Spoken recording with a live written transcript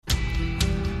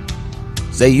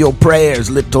Say your prayers,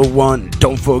 little one.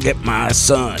 Don't forget my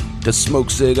son to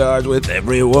smoke cigars with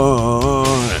everyone.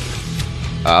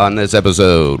 On this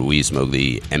episode, we smoke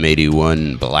the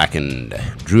M81 Blackened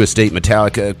Drew Estate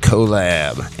Metallica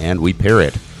collab, and we pair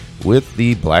it with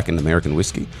the Blackened American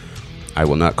Whiskey. I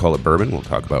will not call it bourbon. We'll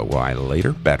talk about why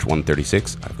later. Batch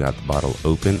 136. I've got the bottle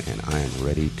open, and I am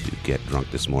ready to get drunk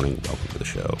this morning. Welcome to the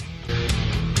show.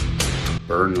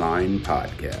 Burn Line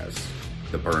Podcast.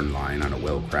 The burn line on a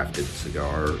well-crafted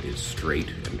cigar is straight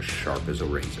and sharp as a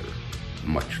razor,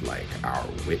 much like our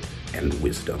wit and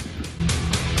wisdom.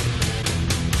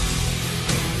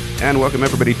 And welcome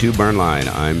everybody to Burn Line.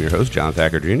 I'm your host, John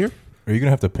Thacker Jr. Are you going to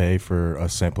have to pay for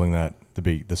us sampling that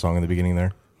the song in the beginning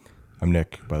there? I'm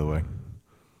Nick, by the way.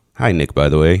 Hi, Nick, by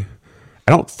the way.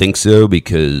 I don't think so,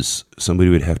 because somebody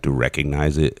would have to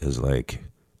recognize it as, like,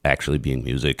 actually being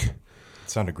music. It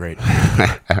sounded great.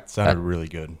 It sounded really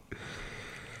good.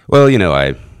 Well, you know,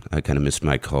 I kind of missed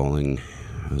my calling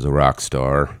as a rock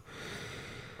star.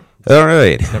 All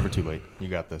right. It's never too late. You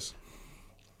got this.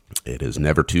 It is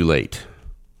never too late.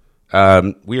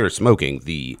 We are smoking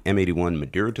the M81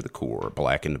 Maduro to the Core,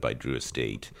 Blackened by Drew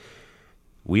Estate.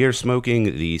 We are smoking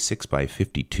the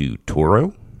 6x52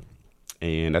 Toro,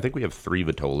 and I think we have 3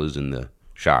 Vitolas in the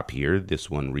shop here. This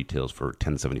one retails for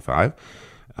 $10.75.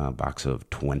 A box of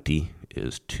 20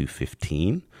 is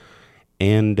 $2.15.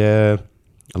 And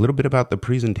a little bit about the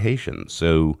presentation.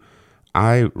 So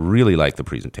I really like the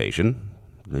presentation.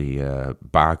 The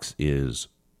box is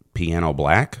piano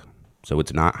black, so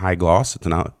it's not high gloss. It's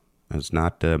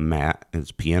not matte.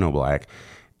 It's piano black,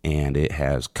 and it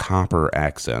has copper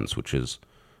accents, which is,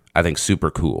 I think,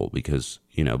 super cool because,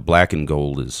 you know, black and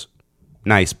gold is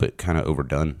nice but kind of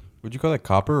overdone. Would you call that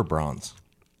copper or bronze?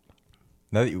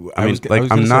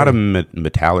 I'm not a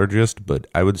metallurgist, but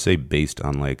I would say based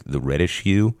on like the reddish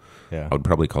hue, I would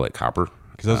probably call it copper.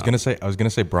 Because I was gonna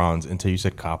say bronze until you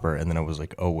said copper, and then I was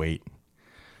like, oh wait,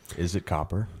 is it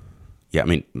copper? Yeah, I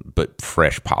mean, but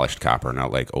fresh polished copper,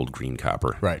 not like old green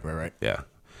copper. Right. Yeah.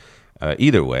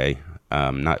 Either way,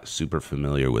 I'm not super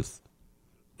familiar with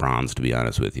bronze, to be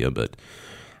honest with you, but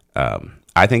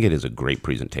I think it is a great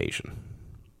presentation.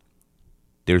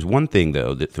 There's one thing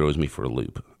though that throws me for a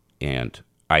loop. And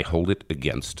I hold it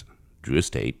against Drew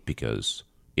Estate because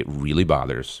it really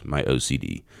bothers my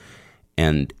OCD.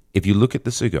 And if you look at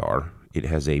the cigar, it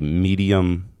has a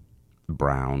medium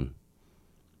brown,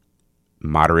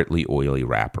 moderately oily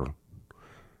wrapper,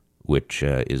 which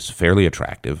is fairly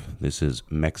attractive. This is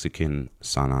Mexican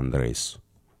San Andres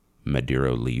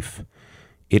Maduro leaf.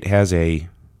 It has a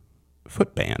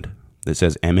footband that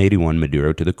says M81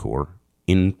 Maduro to the Core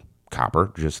in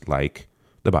copper, just like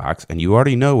the box, and you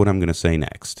already know what I'm going to say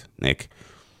next, Nick.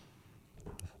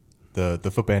 The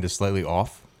footband is slightly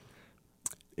off.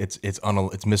 It's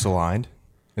misaligned.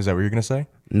 Is that what you're going to say?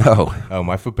 No. Oh,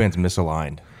 my footband's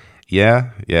misaligned.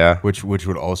 Yeah. Which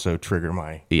would also trigger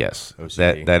my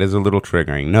OCD. That is a little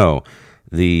triggering. No,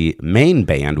 the main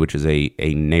band, which is a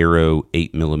narrow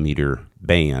 8mm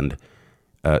band,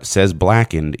 says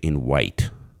blackened in white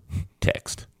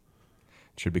text.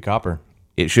 It should be copper.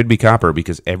 It should be copper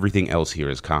because everything else here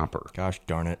is copper. Gosh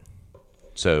darn it.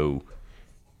 So,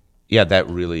 yeah, that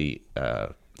really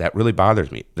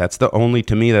bothers me. That's the only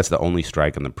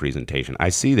strike on the presentation. I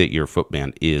see that your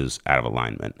footband is out of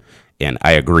alignment, and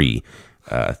I agree.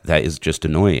 That is just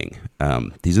annoying.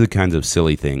 These are the kinds of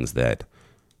silly things that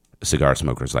cigar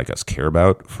smokers like us care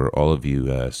about. For all of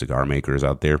you cigar makers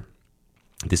out there,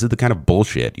 this is the kind of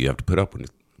bullshit you have to put up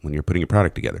when you're putting your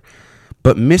product together.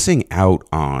 But missing out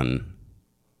on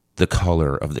the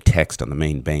color of the text on the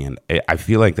main band, I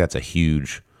feel like that's a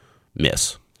huge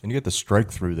miss. And you get the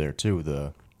strike through there too.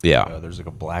 There's like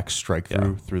a black strike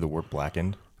through the word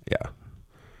blackened. Yeah,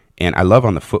 and I love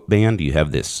on the footband you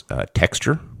have this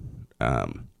texture.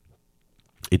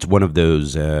 It's one of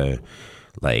those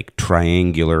like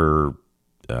triangular,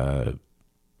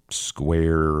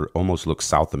 square, almost looks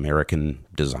South American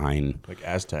design, like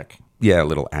Aztec. Yeah, a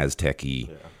little Aztec-y.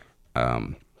 Yeah.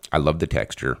 I love the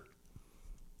texture.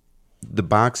 The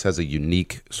box has a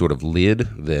unique sort of lid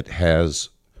that has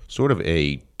sort of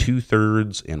a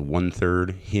 2/3 and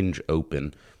 1/3 hinge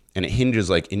open, and it hinges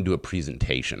like into a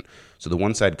presentation. So the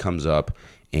one side comes up,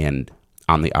 and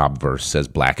on the obverse says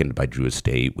Blackened by Drew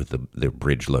Estate with the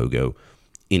bridge logo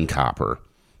in copper.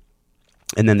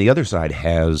 And then the other side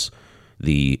has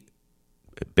the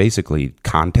basically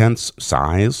contents,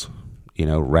 size,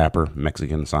 wrapper,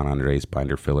 Mexican San Andres,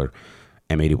 binder filler,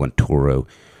 M81 Toro,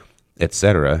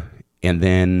 etc. And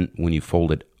then when you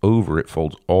fold it over, it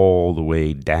folds all the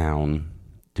way down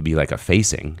to be like a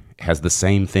facing. It has the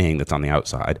same thing that's on the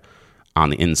outside,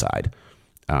 on the inside.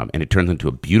 and it turns into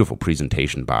a beautiful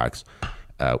presentation box.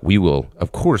 We will,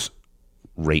 of course,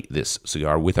 rate this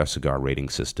cigar with our cigar rating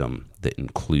system that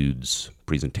includes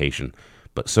presentation.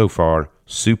 But so far,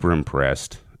 super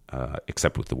impressed,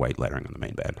 except with the white lettering on the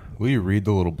main bed. Will you read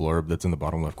the little blurb that's in the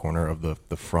bottom left corner of the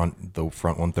front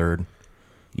 1/3?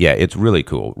 Yeah, it's really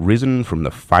cool. Risen from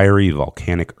the fiery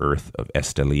volcanic earth of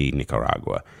Esteli,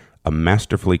 Nicaragua, a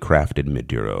masterfully crafted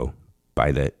Maduro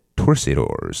by the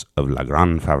torcedores of La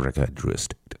Gran Fabrica Drew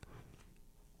Estate.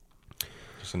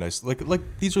 Just a nice, like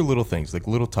these are little things, like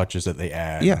little touches that they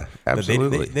add. Yeah,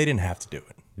 absolutely. They didn't have to do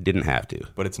it. Didn't have to.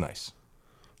 But it's nice.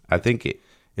 I think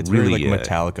it's really, very like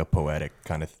Metallica poetic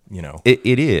kind of,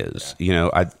 It is. Yeah.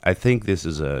 I think this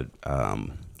is I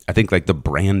think like the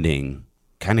branding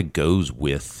kind of goes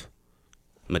with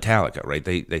Metallica, right?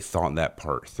 They thought that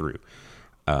part through.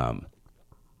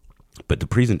 But the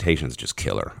presentation is just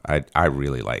killer. I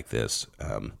really like this.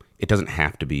 It doesn't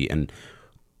have to be. And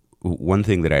one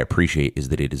thing that I appreciate is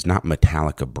that it is not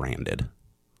Metallica branded,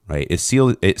 right? It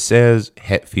says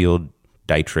Hatfield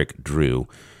Dietrich Drew,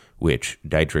 which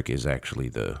Dietrich is actually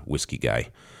the whiskey guy.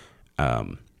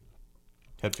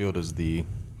 Hatfield is the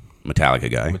Metallica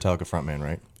guy. Metallica frontman,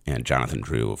 right? And Jonathan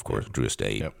Drew, of course, Drew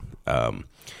Estate. Yep.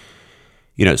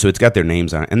 So it's got their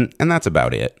names on it, and that's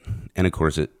about it. And of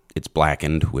course, it's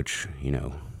Blackened, which,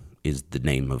 is the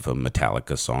name of a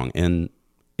Metallica song. And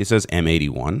it says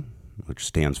M81, which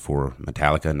stands for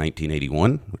Metallica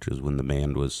 1981, which is when the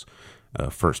band was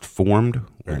first formed.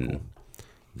 Very when cool.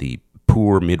 The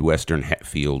poor Midwestern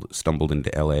Hatfield stumbled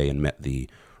into L.A. and met the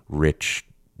rich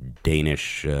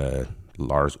Danish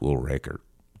Lars Ulrich, or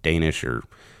Danish or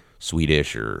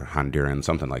Swedish or Honduran,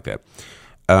 something like that.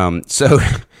 So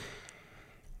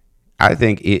I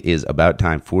think it is about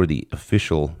time for the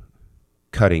official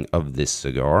cutting of this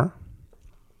cigar.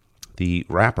 The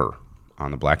wrapper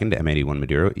on the Blackened M81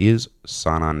 Maduro is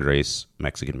San Andres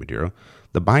Mexican Maduro.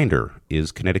 The binder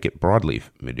is Connecticut Broadleaf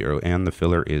Maduro, and the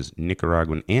filler is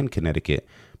Nicaraguan and Connecticut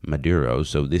Maduro.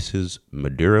 So this is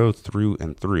Maduro through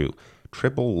and through.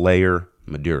 Triple layer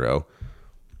Maduro.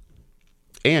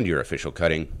 And your official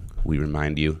cutting, we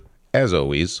remind you, as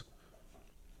always,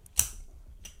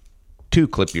 to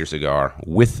clip your cigar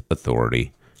with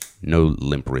authority. No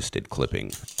limp-wristed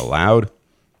clipping allowed.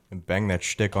 And bang that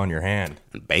shtick on your hand.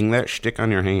 And bang that shtick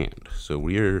on your hand. So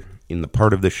we're in the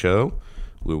part of the show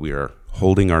where we are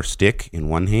holding our stick in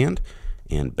one hand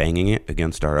and banging it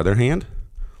against our other hand.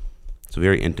 It's a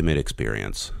very intimate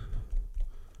experience.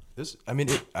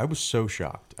 I was so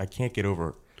shocked. I can't get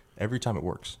over every time it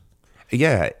works.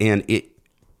 Yeah, and it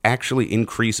actually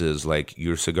increases like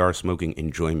your cigar smoking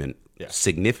enjoyment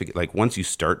significant. Like once you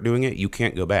start doing it, you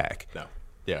can't go back. No.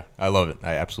 Yeah, I love it.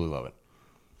 I absolutely love it.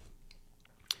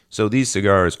 So these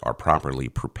cigars are properly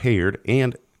prepared,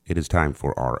 and it is time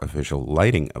for our official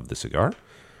lighting of the cigar.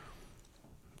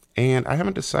 And I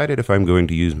haven't decided if I'm going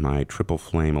to use my triple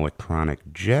flame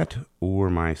electronic jet or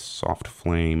my soft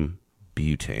flame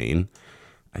butane.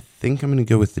 I think I'm going to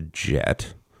go with the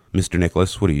jet. Mr.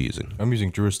 Nicholas, what are you using? I'm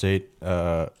using Drew Estate,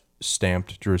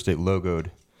 stamped, Drew Estate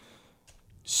logoed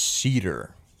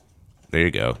cedar. There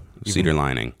you go. Cedar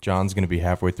lining. John's going to be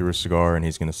halfway through his cigar, and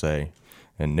he's going to say,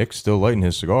 and Nick's still lighting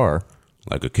his cigar.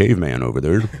 Like a caveman over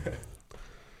there.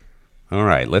 All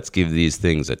right, let's give these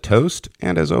things a toast.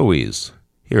 And as always,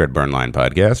 here at Burnline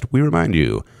Podcast, we remind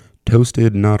you,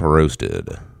 toasted, not roasted.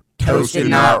 Toasted,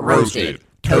 not roasted.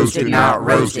 Toasted, not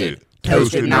roasted.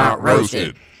 Toasted, not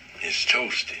roasted. It's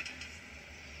toasted.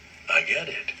 I get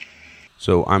it.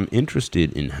 So I'm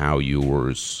interested in how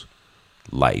yours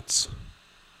lights,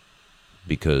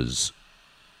 because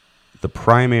the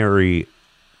primary,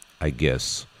 I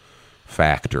guess,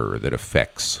 factor that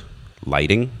affects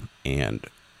lighting and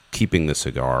keeping the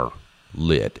cigar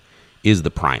lit is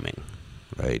the priming,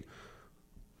 right?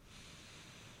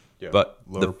 Yeah. But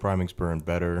lower the primings burn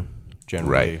better.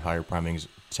 Generally, Right. higher primings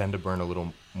tend to burn a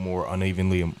little more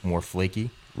unevenly and more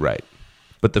flaky. Right.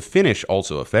 But the finish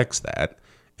also affects that.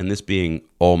 And this being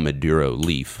all Maduro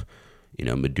leaf,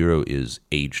 Maduro is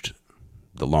aged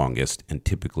the longest and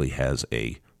typically has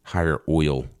a higher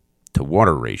oil to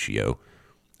water ratio,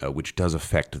 which does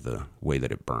affect the way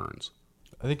that it burns.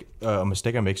 I think a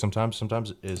mistake I make sometimes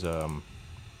is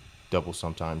double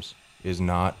sometimes, is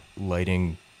not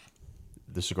lighting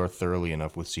the cigar thoroughly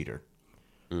enough with cedar.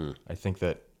 I think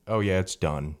that, it's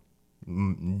done.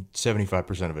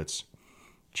 75% of it's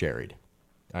cherried.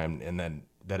 And then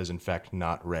that is, in fact,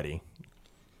 not ready.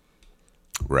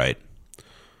 Right.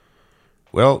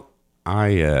 Well,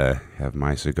 I have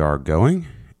my cigar going,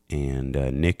 and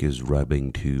Nick is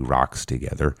rubbing two rocks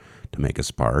together to make a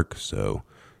spark, so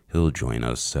he'll join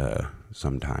us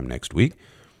sometime next week.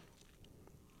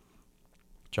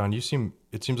 John, it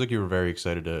seems like you were very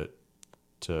excited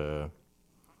to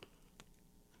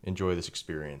enjoy this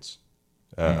experience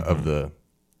of the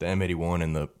M81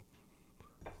 and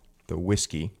the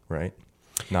whiskey, right?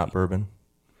 Not bourbon.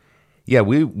 Yeah,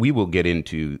 we will get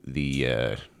into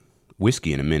the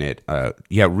whiskey in a minute.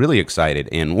 Yeah, really excited,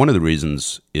 and one of the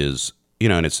reasons is,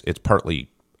 and it's partly,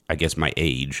 I guess, my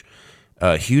age.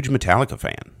 Huge Metallica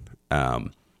fan.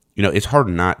 It's hard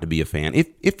not to be a fan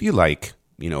if you like,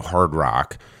 hard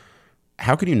rock.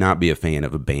 How could you not be a fan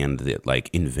of a band that like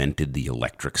invented the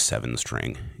electric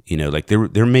 7-string? Like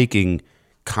they're making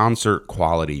concert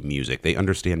quality music. They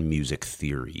understand music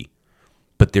theory,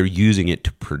 but they're using it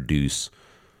to produce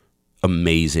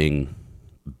amazing,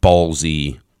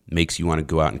 ballsy, makes you want to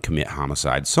go out and commit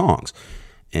homicide songs.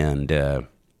 And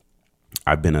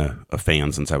I've been a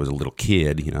fan since I was a little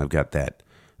kid. I've got that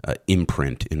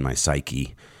imprint in my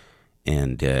psyche.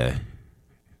 And,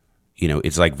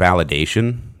 it's like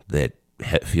validation that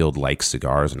Hetfield likes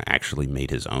cigars and actually made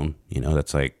his own.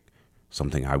 That's like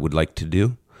something I would like to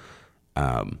do.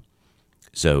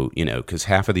 So, because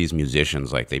half of these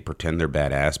musicians, like, they pretend they're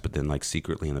badass, but then, like,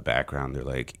 secretly in the background, they're,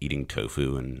 like, eating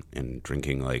tofu and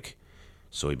drinking, like,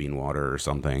 soybean water or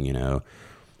something, And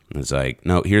it's like,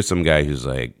 no, here's some guy who's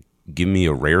like, give me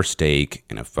a rare steak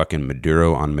and a fucking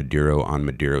Maduro on Maduro on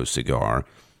Maduro cigar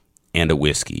and a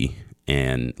whiskey,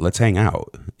 and let's hang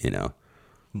out,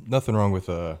 Nothing wrong with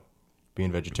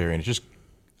being vegetarian. It's just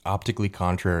optically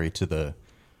contrary to the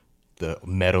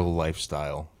metal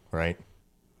lifestyle, right?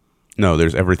 No,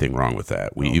 there's everything wrong with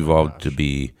that. We evolved to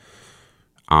be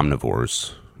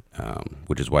omnivores,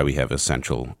 which is why we have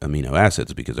essential amino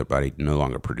acids, because our body no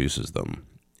longer produces them,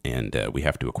 and we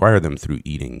have to acquire them through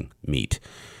eating meat.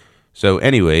 So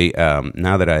anyway,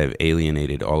 now that I've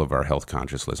alienated all of our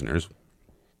health-conscious listeners,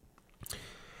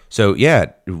 so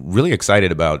yeah, really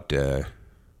excited about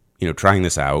trying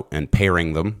this out and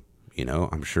pairing them.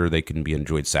 I'm sure they can be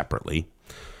enjoyed separately.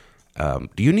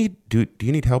 Do you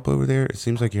need help over there? It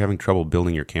seems like you're having trouble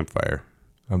building your campfire.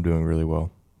 I'm doing really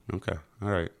well. Okay, all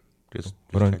right. Just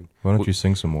why don't you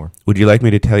sing some more? Would you like me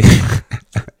to tell you?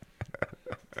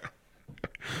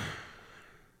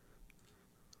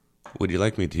 Would you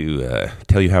like me to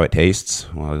tell you how it tastes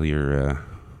while you're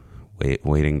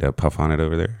waiting to puff on it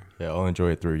over there? Yeah, I'll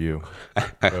enjoy it through you.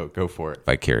 Go for it.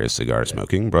 Vicarious cigar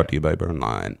smoking, brought to you by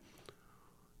Burnline.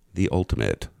 The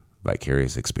ultimate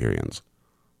vicarious experience.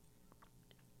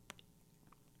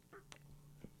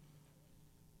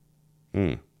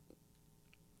 Well,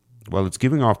 it's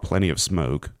giving off plenty of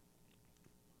smoke.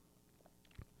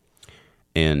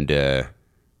 And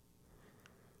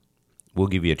we'll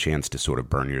give you a chance to sort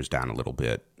of burn yours down a little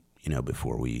bit,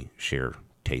 before we share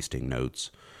tasting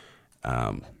notes.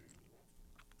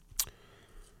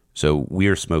 So we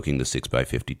are smoking the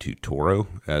 6x52 Toro,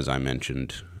 as I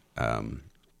mentioned. And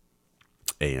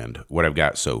what I've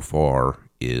got so far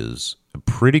is a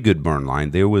pretty good burn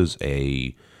line. There was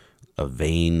a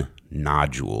vein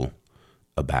nodule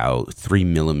about 3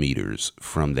 millimeters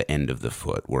from the end of the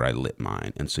foot where I lit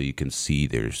mine. And so you can see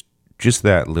there's just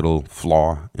that little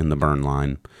flaw in the burn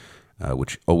line,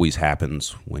 which always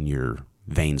happens when your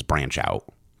veins branch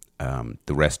out.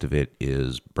 The rest of it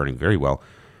is burning very well.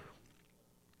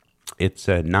 It's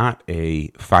not a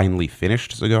finely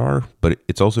finished cigar, but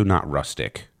it's also not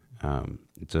rustic. I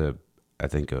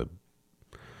think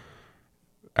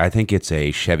it's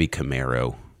a Chevy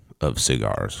Camaro of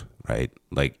cigars, right?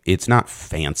 Like, it's not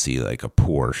fancy like a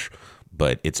Porsche,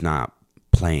 but it's not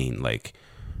plain like,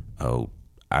 a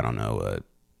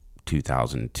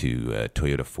 2002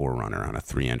 Toyota 4Runner on a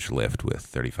 3-inch lift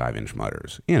with 35-inch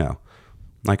mutters,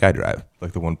 like I drive.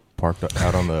 Like the one parked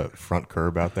out on the front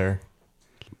curb out there?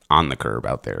 On the curb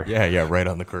out there. Yeah, right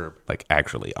on the curb. Like,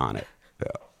 actually on it.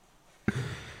 Yeah.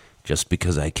 Just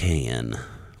because I can.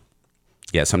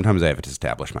 Yeah, sometimes I have to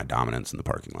establish my dominance in the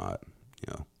parking lot,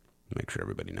 make sure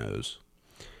everybody knows.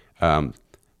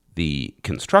 The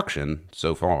construction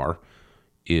so far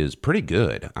is pretty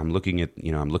good. I'm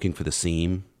looking for the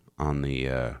seam on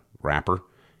the wrapper,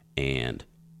 and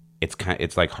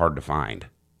it's like hard to find.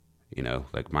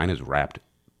 Like mine is wrapped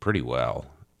pretty well.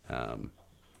 I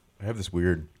have this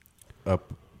weird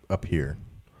up here.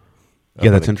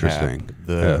 Yeah, that's interesting.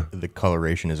 The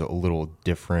coloration is a little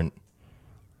different.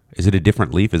 Is it a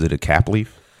different leaf? Is it a cap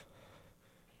leaf?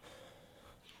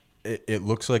 It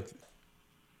looks like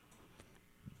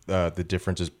the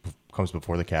difference comes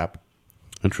before the cap.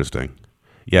 Interesting.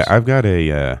 Yeah, I've got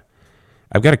a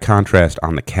contrast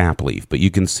on the cap leaf, but you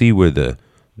can see where the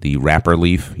wrapper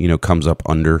leaf, comes up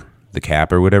under the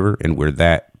cap or whatever, and where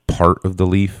that part of the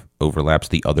leaf overlaps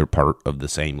the other part of the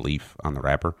same leaf on the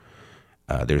wrapper.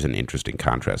 there's an interesting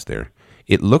contrast there.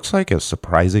 It looks like a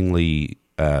surprisingly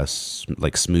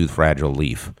like smooth, fragile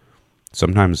leaf.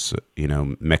 Sometimes,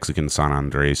 Mexican San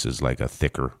Andres is like a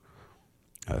thicker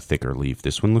leaf.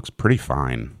 This one looks pretty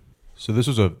fine. So this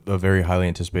was a very highly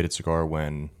anticipated cigar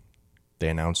when they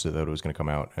announced that it was going to come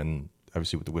out, and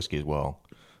obviously with the whiskey as well.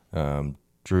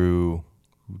 Drew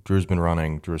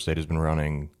Estate has been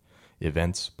running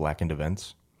events, Blackened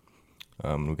events.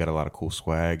 We got a lot of cool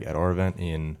swag at our event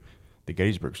in the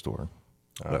Gettysburg store.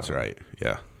 That's right,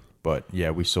 yeah. But yeah,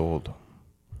 we sold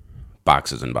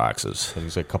boxes and boxes. I think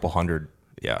it's like a couple hundred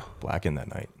Blackened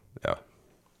that night. Yeah.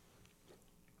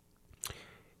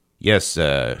 Yes,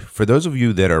 for those of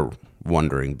you that are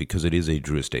wondering, because it is a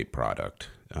Drew Estate product,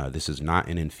 this is not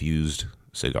an infused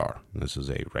cigar. This is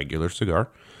a regular cigar.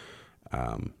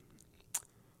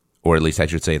 Or at least I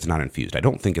should say it's not infused. I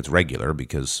don't think it's regular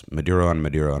because Maduro on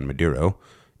Maduro on Maduro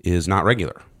is not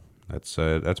regular.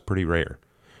 That's pretty rare.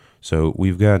 So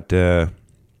we've got a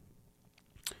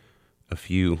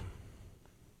few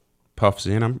puffs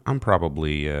in. I'm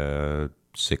probably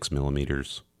 6 to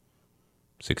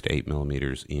 8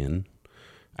 millimeters in.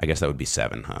 I guess that would be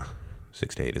 7, huh?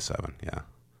 6 to 8 is 7. Yeah,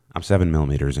 I'm 7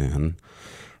 millimeters in.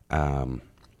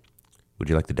 Would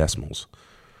you like the decimals?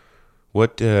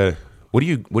 What are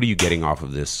you getting off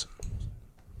of this?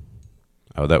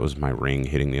 Oh, that was my ring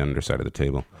hitting the underside of the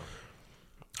table.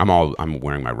 I'm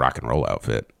wearing my rock and roll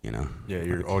outfit, Yeah,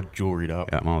 you're all jewelried up.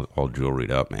 Yeah, I'm all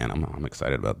jewelried up, man. I'm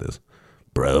excited about this,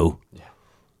 bro.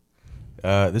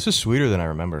 Yeah. This is sweeter than I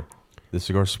remember. This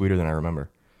cigar's sweeter than I remember.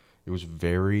 It was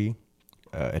very.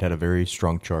 It had a very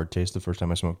strong charred taste the first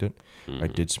time I smoked it. Mm-hmm. I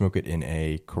did smoke it in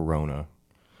a Corona.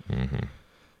 Mm-hmm.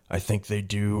 I think they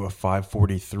do a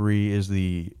 543 is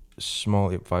the small.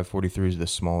 543 is the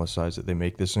smallest size that they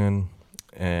make this in,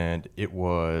 and it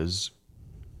was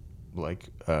like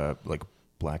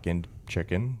blackened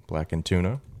chicken, blackened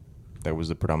tuna. That was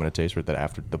the predominant taste. Or that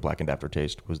after the blackened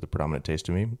aftertaste was the predominant taste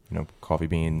to me. Coffee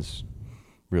beans,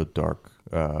 real dark,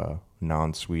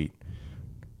 non-sweet,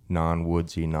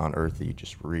 non-woodsy, non-earthy,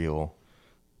 just real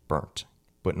burnt,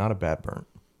 but not a bad burnt.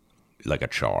 Like a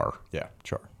char. Yeah,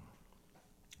 char.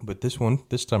 But this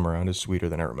time around, is sweeter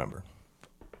than I remember.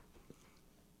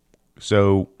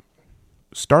 So,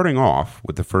 starting off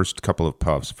with the first couple of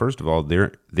puffs, first of all,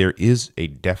 there is a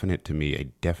definite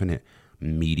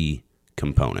meaty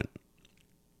component.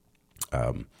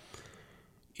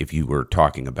 If you were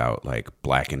talking about like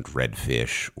blackened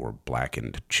redfish or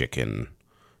blackened chicken,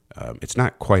 it's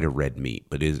not quite a red meat,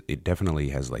 but it definitely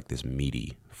has like this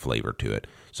meaty flavor to it.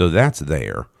 So that's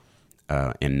there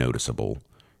and noticeable.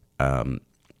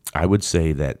 I would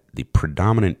say that the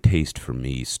predominant taste for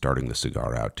me starting the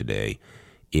cigar out today,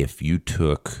 if you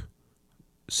took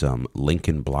some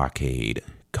Lincoln Blockade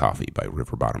coffee by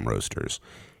River Bottom Roasters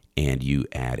and you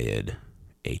added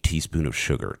a teaspoon of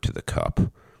sugar to the cup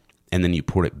and then you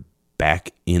poured it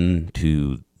back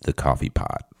into the coffee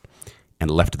pot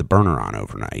and left the burner on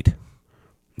overnight,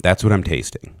 that's what I'm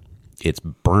tasting. It's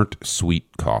burnt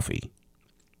sweet coffee.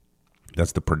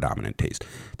 That's the predominant taste.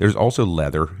 There's also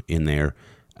leather in there.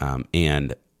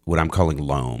 And what I'm calling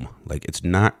loam, like it's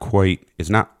not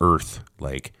earth,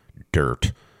 like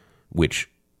dirt,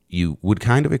 which you would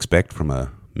kind of expect from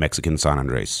a Mexican San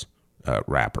Andres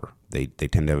wrapper. They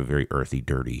tend to have a very earthy,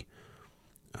 dirty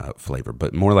flavor,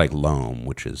 but more like loam,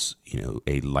 which is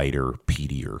a lighter,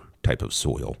 peatier type of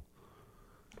soil.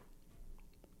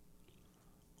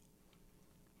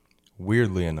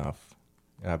 Weirdly enough,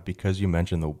 because you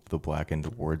mentioned the blackened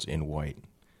words in white,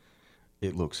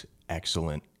 it looks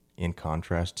excellent in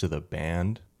contrast to the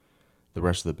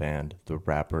rest of the band, the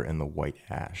wrapper, and the white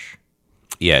ash.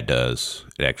 Yeah, it does.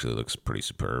 It actually looks pretty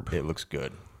superb. It looks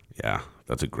good. Yeah,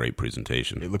 that's a great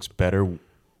presentation. It looks better.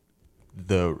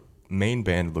 The main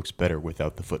band looks better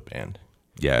without the foot band.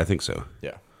 Yeah, I think so.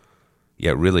 Yeah.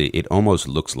 Yeah, really, it almost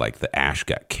looks like the ash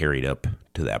got carried up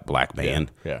to that black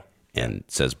band. Yeah. And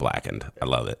says blackened. I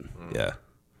love it. Yeah.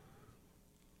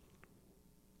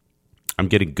 I'm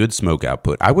getting good smoke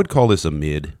output. I would call this a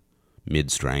mid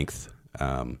strength.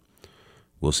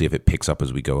 We'll see if it picks up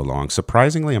as we go along.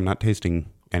 Surprisingly, I'm not tasting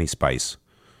any spice.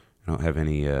 I don't have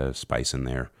any spice in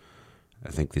there. I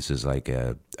think this is like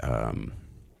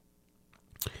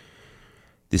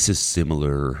this is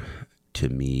similar to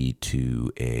me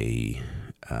to a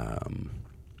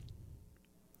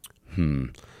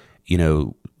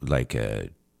like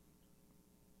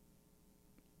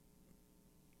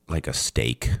a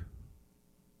steak.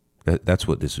 That's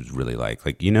what this is really like.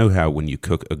 Like, how when you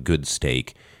cook a good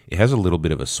steak, it has a little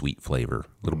bit of a sweet flavor,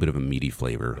 a little bit of a meaty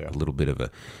flavor, a little bit of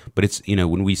a, but it's,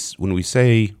 when we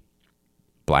say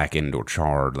blackened or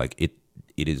charred, like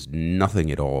it it is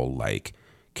nothing at all like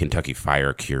Kentucky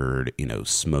Fire Cured,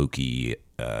 smoky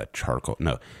charcoal.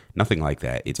 No, nothing like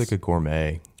that. It's like a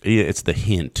gourmet. Yeah, it's the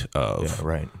hint of. Yeah,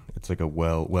 right. It's like a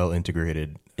well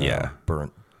integrated. Yeah.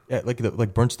 Burnt. Yeah,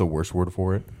 like burnt's the worst word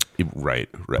for it. Right.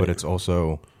 But it's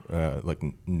also like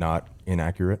not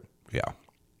inaccurate. Yeah.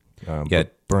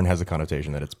 But burnt has a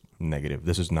connotation that it's negative.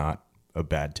 This is not a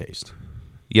bad taste.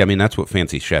 Yeah, I mean, that's what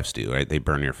fancy chefs do, right? They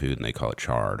burn your food and they call it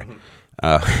charred.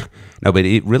 No, but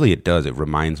it does. It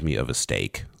reminds me of a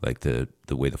steak, like the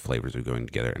way the flavors are going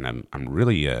together, and I'm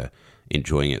really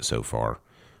enjoying it so far.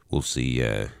 We'll see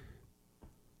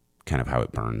kind of how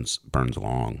it burns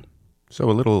along. So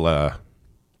a little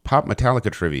pop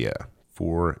Metallica trivia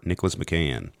for Nicholas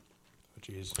McCann. Oh,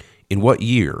 jeez. In what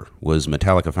year was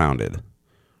Metallica founded?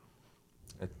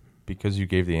 Because you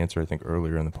gave the answer, I think,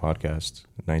 earlier in the podcast,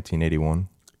 1981.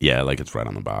 Yeah, like it's right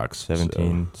on the box.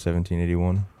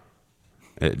 1781.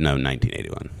 No,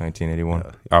 1981.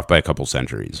 1981. Off by a couple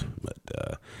centuries.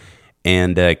 But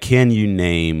can you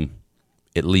name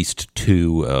at least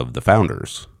two of the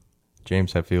founders?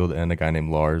 James Hatfield and a guy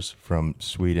named Lars from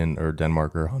Sweden or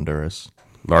Denmark or Honduras.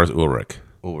 Lars Ulrich.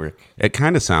 Ulrich. It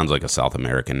kind of sounds like a South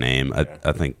American name. Yeah.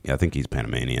 I think he's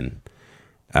Panamanian.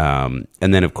 And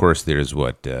then of course there's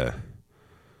what I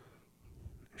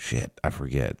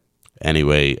forget.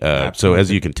 Anyway, so as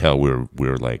you can tell,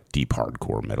 we're like deep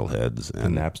hardcore metalheads.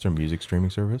 And the Napster music streaming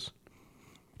service?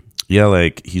 Yeah,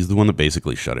 like he's the one that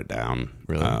basically shut it down.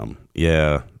 Really?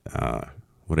 Yeah.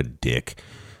 What a dick.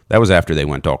 That was after they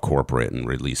went all corporate and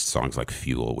released songs like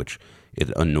Fuel, which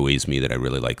it annoys me that I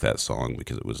really like that song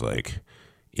because it was like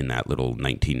in that little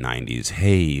 1990s,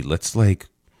 hey, let's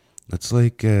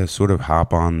sort of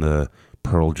hop on the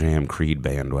Pearl Jam Creed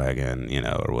bandwagon,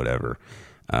 or whatever.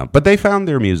 But they found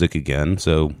their music again,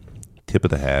 so tip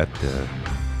of the hat.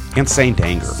 And Saint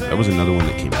Anger. That was another one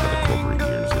that came out of the corporate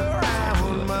years. That was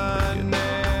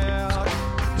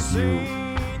actually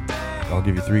pretty good. I'll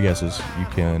give you three guesses. You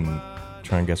can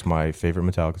try and guess my favorite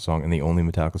Metallica song and the only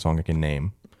Metallica song I can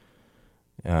name.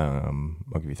 I'll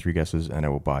give you three guesses, and I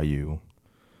will buy you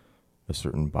a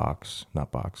certain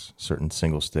certain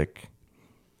single stick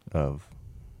of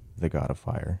The God of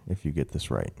Fire if you get this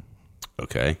right.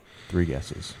 Okay. Three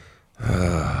guesses.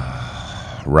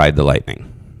 Ride the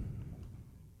Lightning.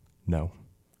 No.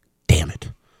 Damn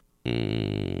it.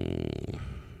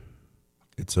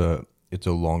 It's a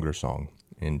longer song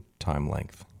in time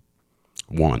length.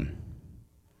 One.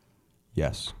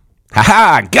 Yes.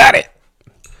 Ha-ha! Got it!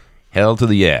 Hell to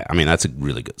the yeah. I mean, that's a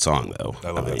really good song, though.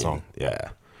 I love that song.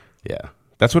 Yeah.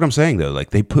 That's what I'm saying, though.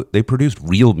 Like, they produced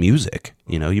real music.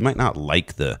 You might not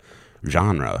like the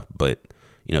genre, but,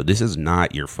 this is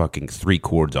not your fucking 3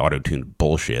 chords auto-tuned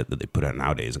bullshit that they put out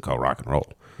nowadays and call rock and roll.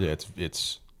 Yeah,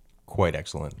 it's quite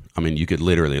excellent. I mean, you could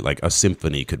literally, like, a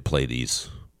symphony could play these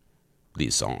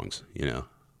songs,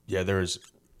 Yeah, there's,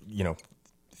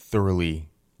 thoroughly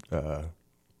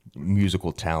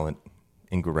musical talent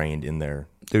ingrained in there.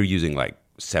 They're using, like,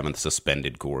 7th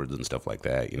suspended chords and stuff like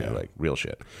that, like real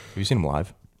shit. Have you seen them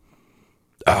live?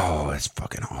 Oh, it's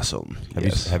fucking awesome.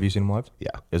 Have you seen them live?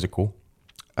 Yeah. Is it cool?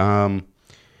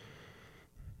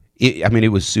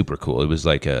 It was super cool. It was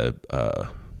like a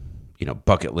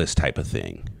bucket list type of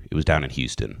thing. It was down in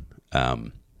Houston.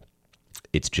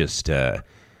 It's just the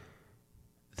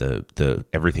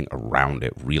everything around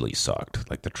it really sucked.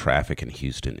 Like the traffic in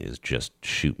Houston is just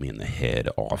shoot me in the head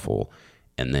awful.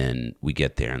 And then we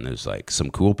get there and there's like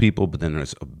some cool people, but then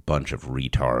there's a bunch of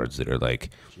retards that are like,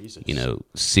 Jesus.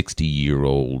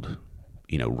 60-year-old,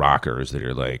 rockers that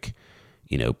are like,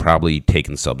 probably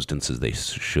taking substances they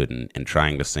shouldn't and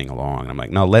trying to sing along. And I'm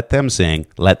like, no, let them sing.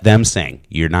 Let them sing.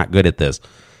 You're not good at this.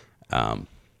 But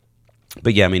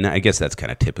yeah, I mean, I guess that's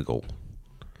kind of typical.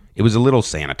 It was a little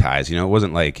sanitized, it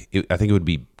wasn't like, I think it would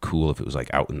be cool if it was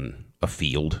like out in a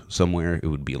field somewhere. It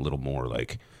would be a little more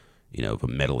like, of a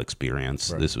metal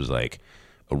experience. Right. This was like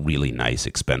a really nice,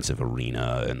 expensive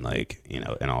arena and like,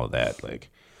 and all of that. Like,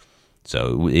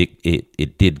 so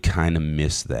it did kind of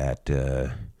miss that,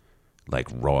 like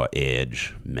raw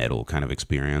edge metal kind of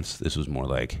experience. This was more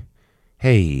like,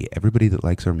 hey, everybody that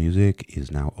likes our music is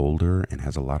now older and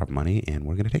has a lot of money and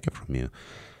we're going to take it from you.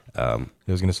 I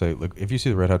was going to say, look, if you see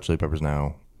the Red Hot Chili Peppers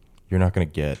now, you're not going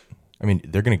to get,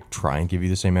 they're going to try and give you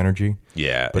the same energy.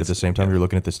 Yeah. But at the same time, you're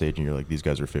looking at the stage and you're like, these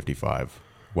guys are 55.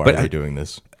 Why are they doing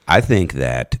this? I think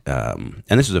that, and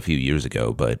this was a few years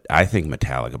ago, but I think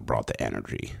Metallica brought the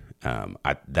energy.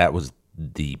 That was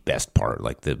the best part.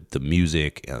 Like the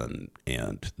music and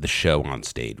the show on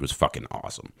stage was fucking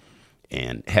awesome.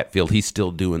 And Hetfield, he's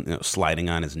still doing, sliding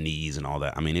on his knees and all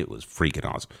that. I mean, it was freaking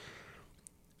awesome.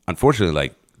 Unfortunately,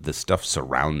 like, the stuff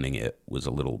surrounding it was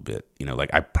a little bit, like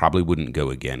I probably wouldn't go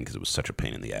again because it was such a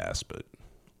pain in the ass, but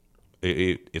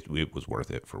it was worth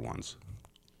it for once.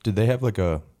 Did they have like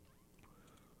a,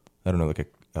 I don't know, like a,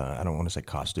 I don't want to say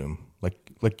costume,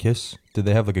 like Kiss? Did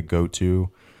they have like a go-to?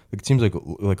 Like, it seems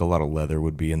like a lot of leather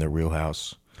would be in their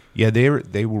wheelhouse. Yeah, they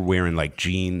were wearing like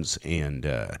jeans and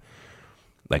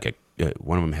like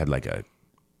one of them had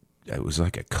it was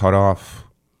like a cut-off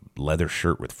leather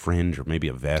shirt with fringe or maybe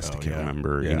a vest. I can't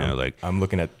remember. Yeah. Like I'm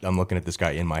looking at this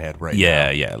guy in my head right now.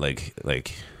 Yeah,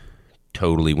 like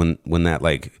totally. When that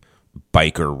like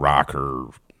biker rocker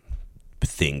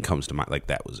thing comes to mind, like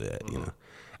that was it.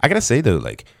 I gotta say though,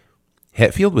 like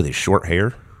Hetfield with his short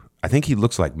hair, I think he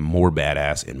looks like more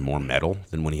badass and more metal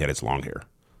than when he had his long hair.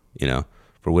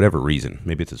 For whatever reason,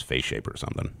 maybe it's his face shape or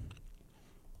something.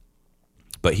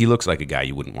 But he looks like a guy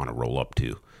you wouldn't want to roll up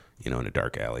to, in a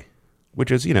dark alley.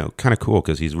 Which is, kind of cool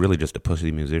because he's really just a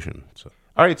pussy musician. So,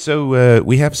 all right, so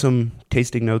we have some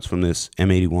tasting notes from this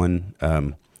M81.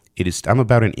 I'm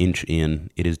about an inch in.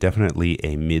 It is definitely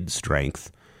a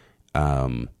mid-strength.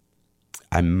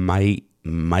 I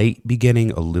might be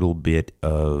getting a little bit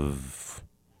of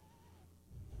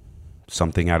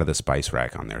something out of the spice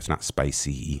rack on there. It's not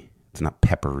spicy. It's not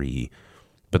peppery.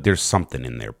 But there's something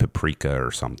in there, paprika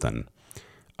or something.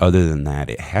 Other than that,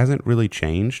 it hasn't really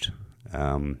changed.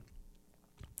 It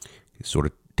sort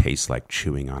of tastes like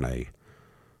chewing on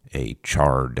a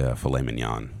charred filet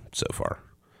mignon so far.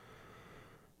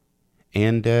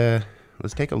 And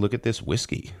let's take a look at this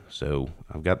whiskey. So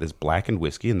I've got this blackened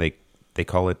whiskey, and they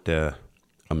call it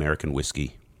American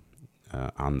Whiskey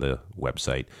on the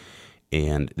website.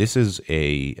 And this is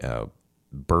a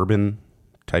bourbon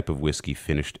type of whiskey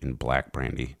finished in black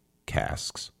brandy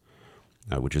casks,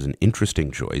 which is an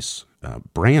interesting choice.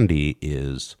 Brandy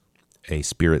is a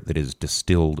spirit that is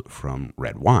distilled from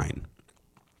red wine.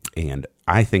 And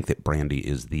I think that brandy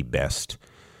is the best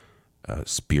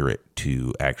spirit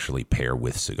to actually pair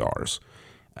with cigars.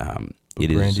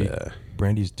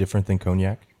 Brandy's different than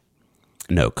cognac?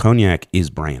 No, cognac is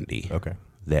brandy. Okay.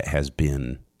 That has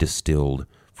been distilled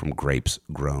from grapes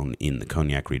grown in the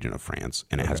cognac region of France,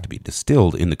 and it has to be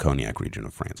distilled in the cognac region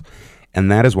of France.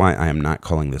 And that is why I am not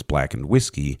calling this blackened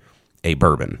whiskey a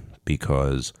bourbon,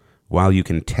 because while you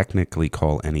can technically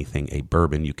call anything a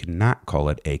bourbon, you cannot call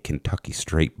it a Kentucky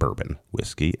straight bourbon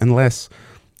whiskey unless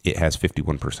it has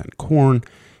 51% corn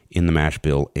in the mash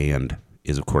bill and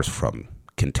is, of course, from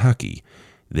Kentucky.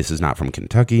 This is not from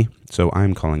Kentucky, so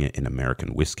I'm calling it an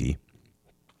American whiskey.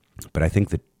 But I think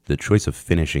that the choice of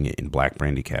finishing it in black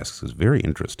brandy casks is very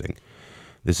interesting.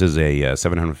 This is a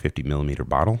 750 millimeter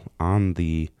bottle. On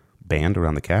the band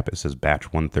around the cap, it says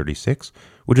batch 136,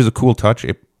 which is a cool touch.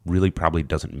 It really probably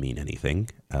doesn't mean anything,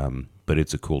 but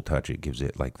it's a cool touch. It gives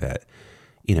it like that,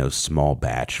 small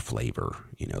batch flavor.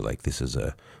 Like this is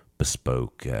a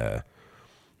bespoke,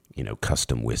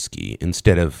 custom whiskey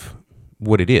instead of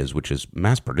what it is, which is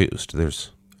mass produced. There's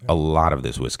a lot of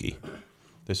this whiskey.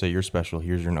 They say you're special.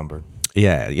 Here's your number.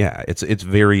 Yeah. It's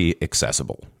very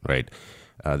accessible, right?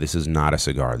 This is not a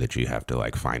cigar that you have to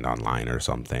like find online or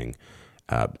something.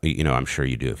 I'm sure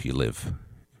you do if you live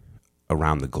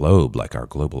around the globe, like our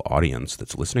global audience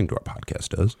that's listening to our podcast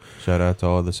does. Shout out to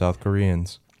all the South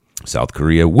Koreans. South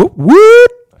Korea, whoop,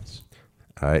 whoop! Nice.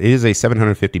 It is a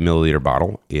 750 milliliter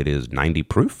bottle. It is 90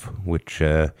 proof, which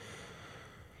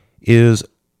is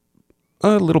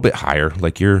a little bit higher.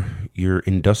 Like your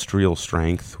industrial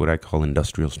strength, what I call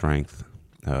industrial strength,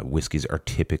 whiskeys are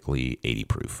typically 80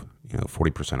 proof,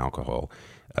 40% alcohol.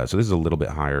 So this is a little bit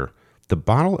higher. The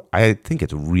bottle, I think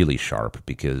it's really sharp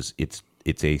because it's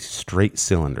a straight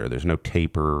cylinder. There's no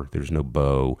taper. There's no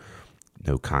bow,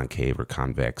 no concave or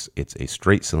convex. It's a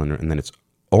straight cylinder, and then it's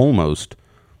almost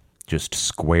just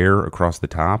square across the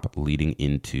top, leading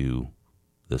into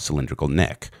the cylindrical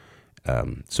neck.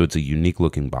 So it's a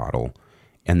unique-looking bottle.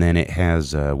 And then it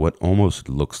has what almost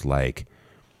looks like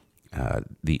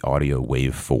the audio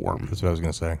waveform. That's what I was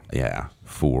going to say. Yeah,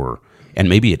 and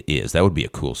maybe it is. That would be a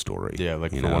cool story. Yeah,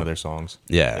 like for one of their songs.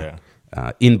 Yeah.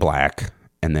 In black,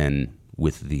 and then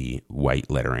with the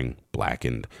white lettering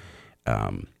blackened.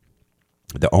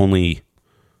 The only,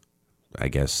 I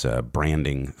guess,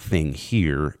 branding thing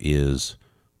here is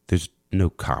there's no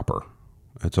copper.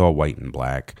 It's all white and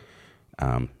black.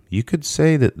 You could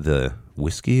say that the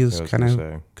whiskey is kind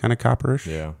of copperish.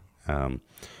 Yeah.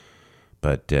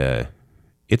 But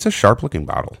it's a sharp looking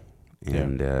bottle,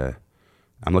 and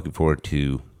I'm looking forward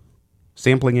to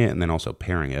sampling it and then also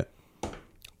pairing it.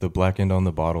 The blackened on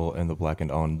the bottle and the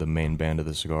blackened on the main band of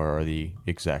the cigar are the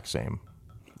exact same.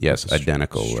 Yes,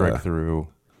 identical. Strike through,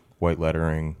 white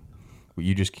lettering.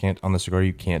 You just can't, on the cigar,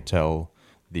 you can't tell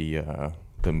the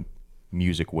the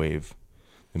music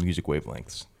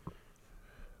wavelengths.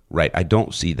 Right. I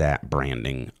don't see that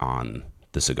branding on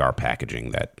the cigar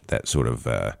packaging, that sort of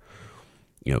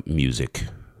music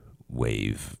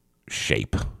wave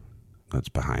shape that's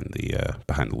behind the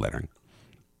lettering.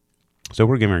 So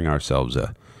we're giving ourselves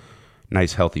a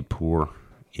nice healthy pour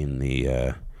in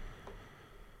the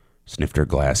snifter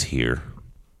glass here.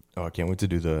 Oh, I can't wait to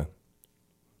do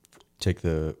take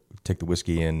the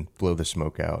whiskey in, blow the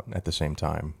smoke out at the same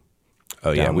time.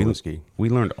 Oh yeah, whiskey. We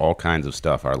learned all kinds of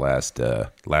stuff our last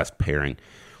pairing.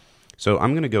 So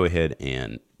I'm going to go ahead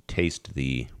and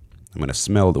I'm going to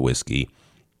smell the whiskey.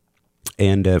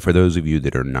 And for those of you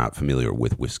that are not familiar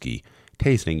with whiskey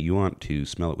tasting, you want to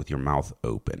smell it with your mouth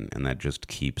open, and that just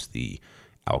keeps the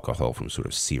alcohol from sort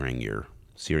of searing your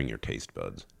taste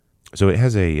buds. So it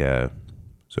has a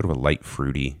sort of a light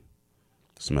fruity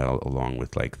smell, along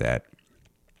with like that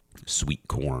sweet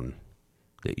corn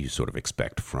that you sort of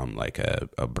expect from like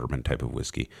a bourbon type of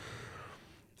whiskey.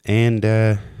 And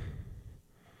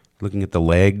looking at the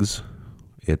legs,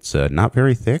 it's not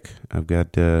very thick. I've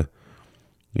got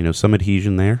some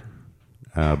adhesion there,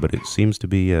 but it seems to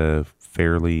be a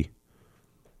fairly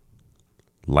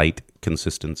light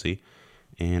consistency.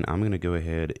 And I'm going to go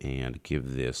ahead and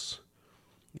give this,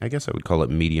 I guess I would call it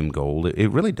medium gold.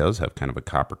 It really does have kind of a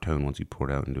copper tone once you pour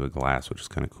it out into a glass, which is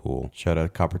kind of cool. Shout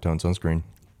out Copper Tone Sunscreen.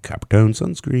 Copper Tone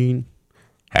Sunscreen.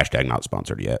 # not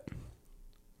sponsored yet.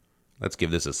 Let's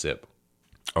give this a sip.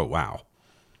 Oh, wow.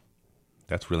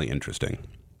 That's really interesting.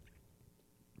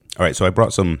 All right, so I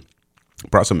brought some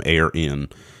air in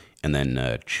and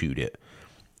then chewed it.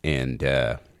 And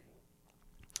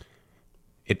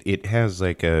it has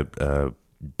like a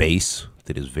base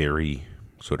that is very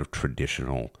sort of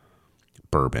traditional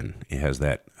bourbon. It has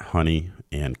that honey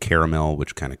and caramel,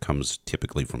 which kind of comes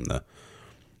typically from the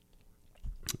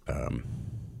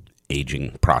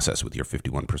aging process with your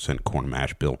 51% corn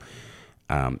mash bill.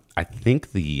 I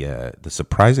think the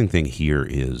surprising thing here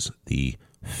is the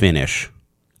finish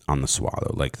on the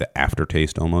swallow, like the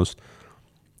aftertaste almost.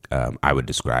 I would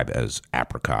describe as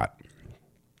apricot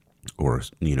or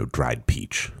dried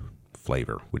peach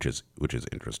flavor, which is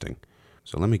interesting.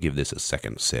 So let me give this a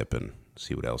second sip and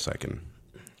see what else I can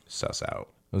suss out.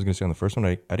 I was gonna say on the first one,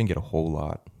 I didn't get a whole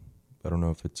lot. I don't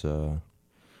know if it's I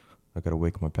gotta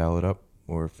wake my palate up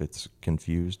or if it's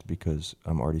confused because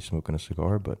I'm already smoking a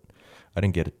cigar, but I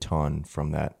didn't get a ton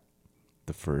from that.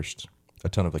 A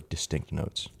ton of like distinct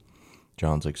notes.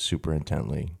 John's like super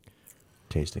intently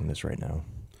tasting this right now.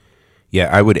 Yeah,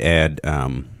 I would add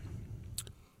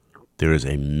there is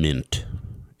a mint.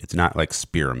 It's not like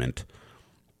spearmint.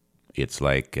 It's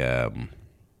like, if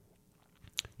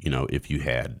you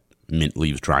had mint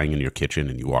leaves drying in your kitchen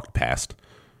and you walked past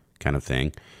kind of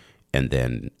thing. And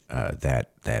then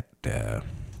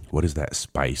what is that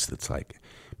spice that's like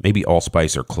maybe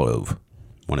allspice or clove?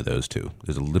 One of those two.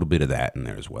 There's a little bit of that in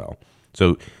there as well.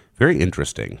 So very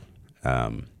interesting.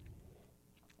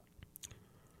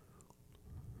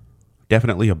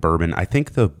 Definitely a bourbon. I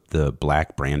think the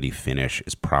black brandy finish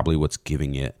is probably what's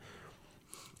giving it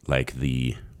like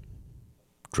the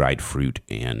dried fruit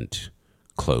and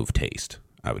clove taste,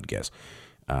 I would guess.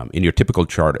 In your typical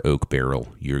charred oak barrel,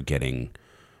 you're getting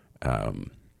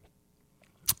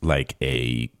like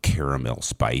a caramel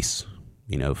spice,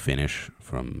 finish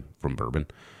from bourbon.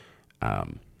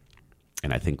 And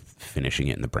I think finishing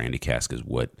it in the brandy cask is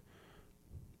what,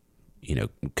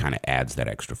 kind of adds that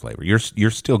extra flavor. I'm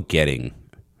still getting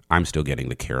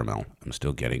the caramel. I'm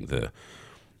still getting the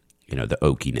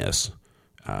oakiness,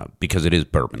 because it is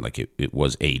bourbon. Like it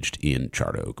was aged in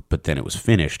charred oak, but then it was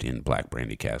finished in black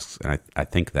brandy casks. And I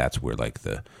think that's where like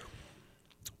the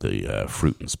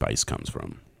fruit and spice comes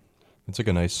from. It's like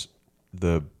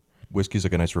the whiskey's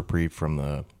like a nice reprieve from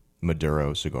the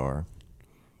Maduro cigar.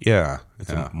 Yeah. It's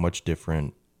a much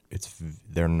different.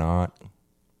 They're not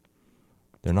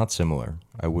similar.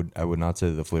 I would not say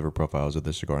that the flavor profiles of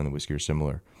the cigar and the whiskey are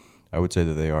similar. I would say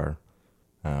that they are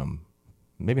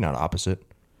maybe not opposite,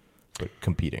 but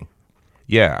competing.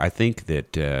 Yeah, I think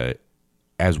that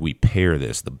as we pair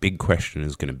this, the big question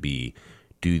is going to be,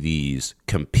 do these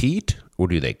compete or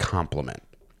do they complement?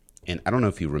 And I don't know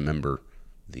if you remember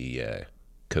the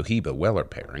Cohiba Weller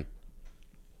pairing,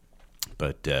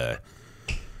 but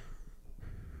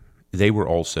they were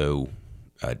also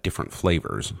different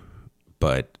flavors,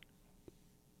 but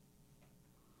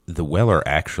the Weller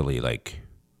actually like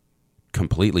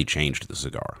completely changed the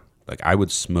cigar. Like I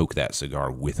would smoke that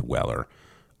cigar with Weller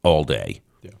all day.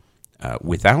 Yeah.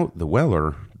 Without the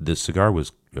Weller, the cigar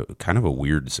was kind of a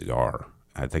weird cigar.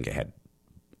 I think it had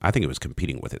I think it was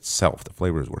competing with itself. The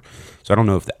flavors were. So I don't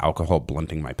know if the alcohol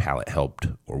blunting my palate helped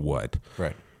or what.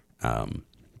 Right.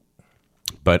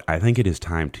 But I think it is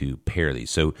time to pair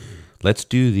these. So let's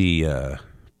do the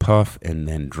puff and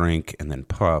then drink and then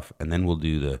puff, and then we'll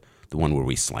do the one where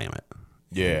we slam it.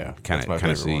 Yeah. Kind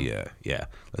of see. Yeah.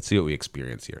 Let's see what we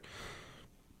experience here.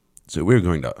 So we're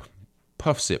going to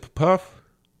puff, sip, puff,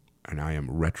 and I am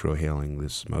retrohaling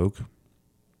this smoke.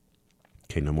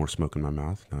 Okay, no more smoke in my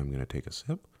mouth. Now I'm going to take a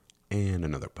sip and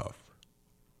another puff.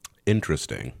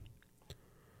 Interesting.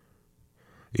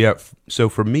 Yeah, so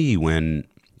for me, when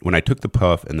I took the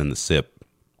puff and then the sip,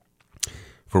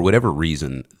 for whatever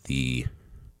reason, the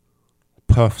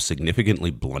puff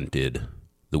significantly blunted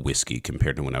the whiskey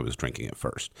compared to when I was drinking it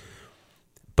first.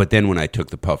 But then when I took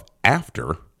the puff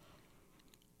after,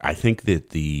 I think that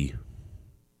the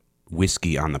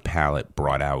whiskey on the palate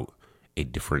brought out a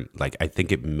different, like, I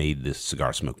think it made this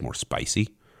cigar smoke more spicy.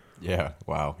 Yeah.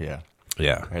 Wow. Yeah.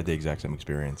 Yeah. I had the exact same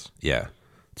experience. Yeah.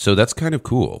 So that's kind of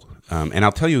cool. And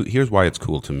I'll tell you, here's why it's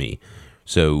cool to me.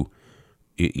 So,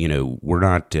 we're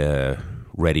not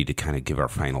ready to kind of give our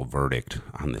final verdict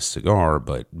on this cigar,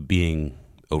 but being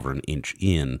over an inch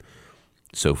in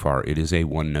so far, it is a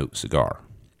one-note cigar.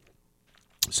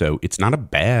 So it's not a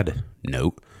bad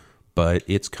note, but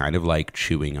it's kind of like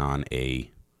chewing on a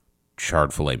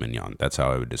charred filet mignon. That's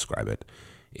how I would describe it.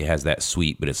 It has that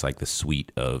sweet, but it's like the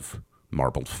sweet of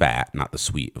marbled fat, not the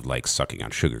sweet of like sucking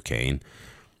on sugar cane.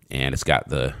 And it's got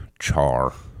the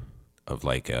char of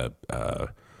like a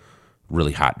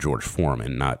really hot George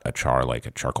Foreman, not a char like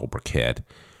a charcoal briquette.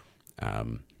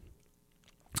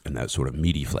 And that sort of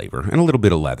meaty flavor, and a little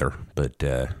bit of leather, but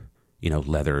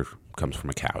leather comes from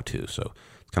a cow too, so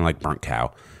it's kind of like burnt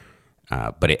cow.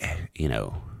 But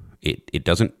it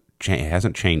doesn't it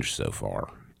hasn't changed so far.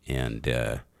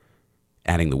 And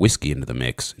adding the whiskey into the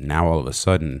mix, now all of a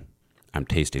sudden I'm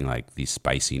tasting like these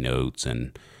spicy notes,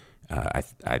 and I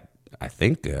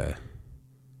think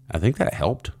that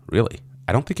helped really.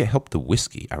 I don't think it helped the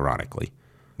whiskey, ironically.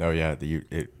 No, yeah,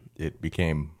 it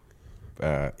became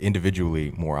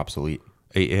individually more obsolete.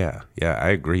 Yeah, I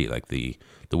agree. Like the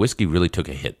whiskey really took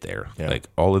a hit there. Yeah. Like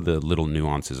all of the little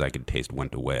nuances I could taste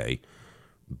went away,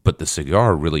 but the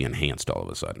cigar really enhanced all of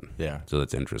a sudden. Yeah. So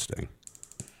that's interesting.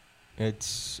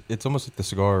 It's almost like the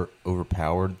cigar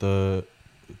overpowered the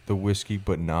whiskey,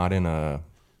 but not in a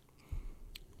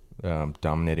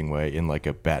dominating way, in like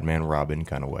a Batman Robin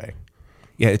kind of way.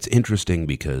 Yeah, it's interesting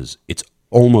because it's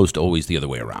almost always the other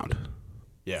way around.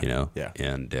 Yeah. Yeah.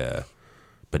 And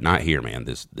but not here, man.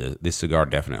 This cigar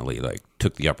definitely like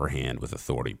took the upper hand with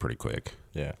authority pretty quick.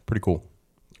 Yeah, pretty cool.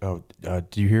 Oh,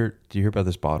 do you hear about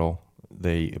this bottle?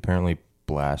 They apparently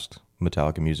blast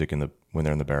Metallica music when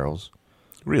they're in the barrels.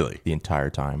 Really? The entire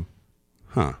time.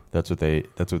 Huh. That's what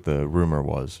the rumor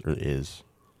was or is.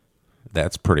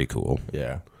 That's pretty cool.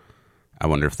 Yeah. I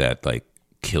wonder if that like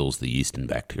kills the yeast and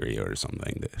bacteria or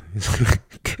something.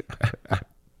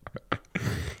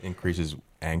 Increases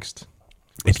angst.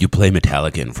 If you play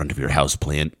Metallica in front of your house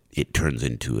plant, it turns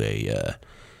into a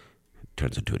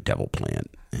devil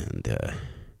plant and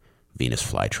Venus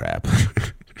flytrap.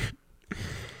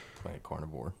 Plant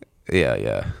carnivore.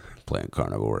 Yeah, plant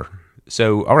carnivore.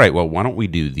 So, all right, well, why don't we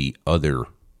do the other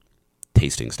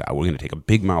tasting style? We're going to take a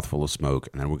big mouthful of smoke,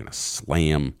 and then we're going to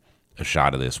slam a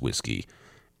shot of this whiskey.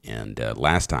 And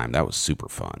last time, that was super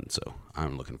fun, so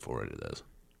I'm looking forward to this.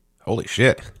 Holy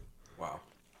shit. Wow.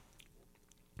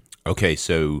 Okay,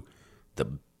 so the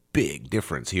big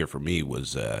difference here for me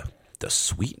was the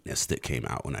sweetness that came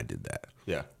out when I did that.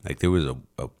 Yeah. Like there was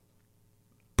a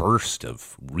burst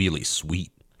of really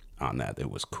sweet on that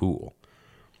was cool.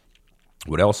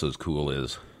 What else is cool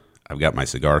is I've got my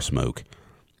cigar smoke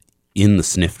in the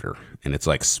snifter, and it's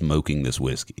like smoking this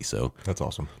whiskey. So That's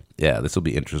awesome. yeah, this will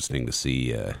be interesting to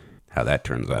see how that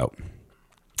turns out.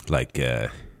 Like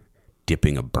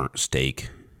dipping a burnt steak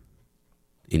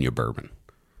in your bourbon.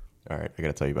 All right, I got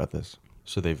to tell you about this.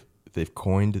 So they've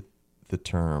coined the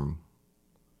term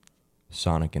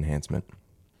sonic enhancement.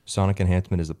 Sonic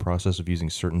enhancement is the process of using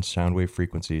certain sound wave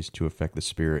frequencies to affect the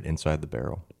spirit inside the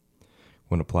barrel.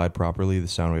 When applied properly, the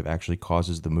sound wave actually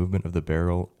causes the movement of the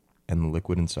barrel and the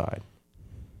liquid inside.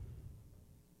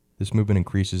 This movement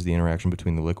increases the interaction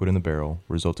between the liquid and the barrel,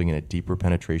 resulting in a deeper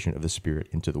penetration of the spirit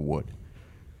into the wood.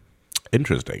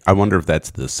 Interesting. I wonder if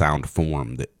that's the sound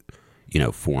form that,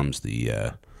 forms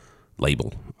the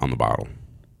label on the bottle.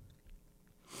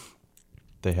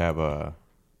 They have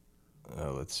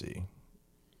let's see.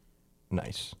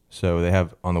 Nice. So they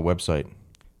have on the website,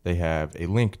 they have a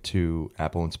link to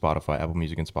Apple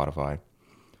Music and Spotify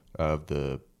of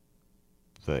the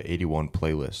 81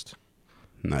 playlist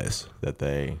Nice. that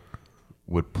they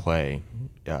would play,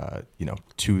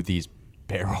 to these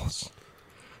barrels.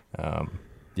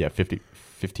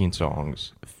 15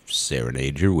 songs.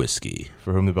 Serenade your whiskey.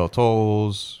 For Whom the Bell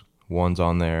Tolls, One's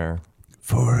on there.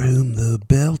 For Whom the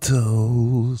Bell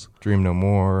Tolls. Dream No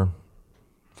More,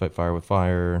 Fight Fire with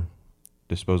Fire,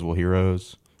 Disposable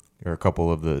Heroes. There are a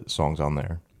couple of the songs on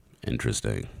there.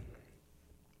 Interesting.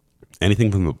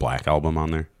 Anything from the Black Album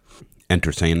on there?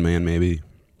 Enter Sandman, maybe?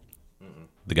 Mm-mm.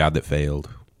 The God That Failed?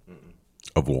 Mm-mm.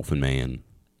 Of Wolf and Man?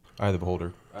 Eye of the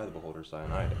Beholder,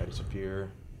 Cyanide, I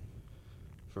Disappear.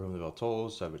 For Whom the Bell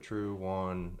Tolls, Sad But True,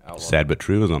 One, Outlaw. Sad But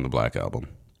True is on the Black Album.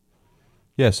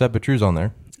 Yeah, Sad But True's on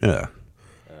there. Yeah.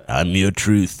 I'm your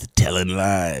truth telling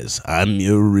lies. I'm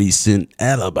your recent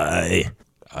alibi.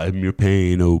 I'm your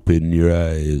pain, open your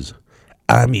eyes.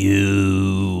 I'm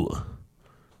you.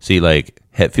 See, like,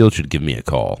 Hetfield should give me a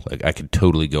call. Like, I could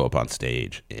totally go up on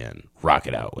stage and rock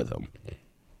it out with him.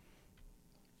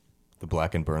 The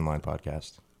Black and Burn Line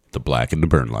podcast. The Blackened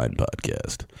Burn Line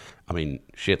podcast. I mean,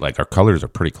 shit, like, our colors are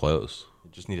pretty close.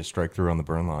 You just need to strike through on the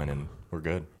burn line and we're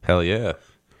good. Hell yeah.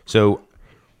 So,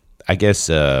 I guess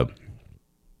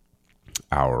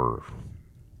our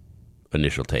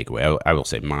initial takeaway, I will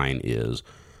say mine, is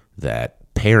that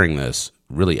pairing this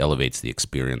really elevates the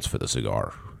experience for the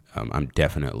cigar. I'm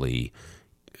definitely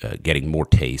getting more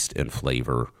taste and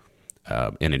flavor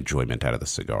and enjoyment out of the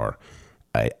cigar.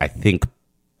 I think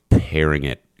pairing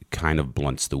it kind of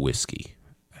blunts the whiskey.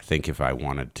 I think if I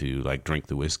wanted to like drink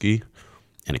the whiskey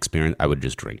and experience, I would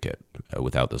just drink it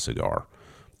without the cigar.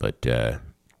 But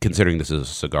considering this is a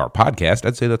cigar podcast,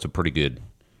 I'd say that's a pretty good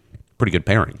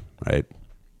pairing, right?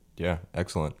 Yeah,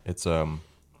 excellent. It's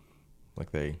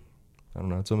like they, I don't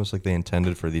know, it's almost like they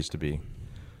intended for these to be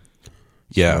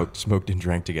smoked and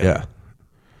drank together. Yeah.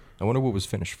 I wonder what was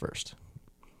finished first.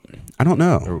 I don't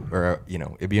know. Or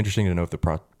it'd be interesting to know if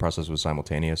the process was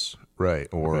simultaneous. Right.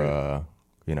 Or,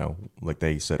 like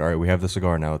they said, all right, we have the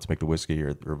cigar, now let's make the whiskey,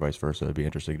 or vice versa. It'd be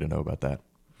interesting to know about that.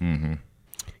 Mm-hmm.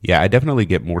 Yeah, I definitely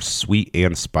get more sweet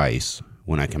and spice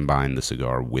when I combine the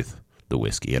cigar with the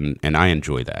whiskey. And I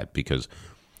enjoy that because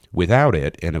without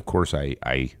it, and of course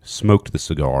I smoked the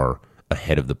cigar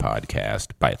ahead of the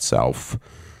podcast by itself,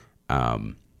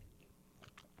 and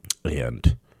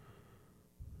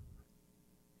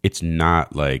it's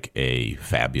not like a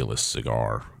fabulous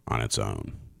cigar on its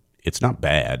own. It's not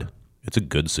bad. It's a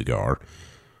good cigar.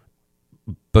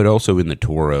 But also in the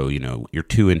Toro, you're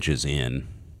 2 inches in,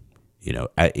 in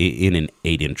an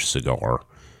 8-inch cigar,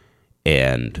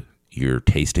 and you're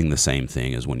tasting the same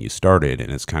thing as when you started,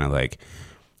 and it's kind of like,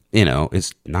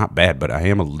 it's not bad, but I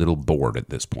am a little bored at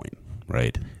this point,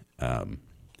 right?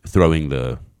 Throwing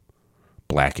the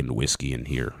blackened whiskey in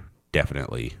here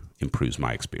definitely improves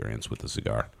my experience with the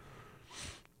cigar.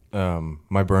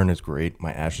 My burn is great.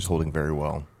 My ash is holding very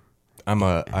well.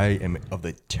 I am of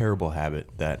the terrible habit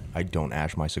that I don't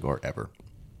ash my cigar ever.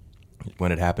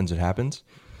 When it happens, it happens.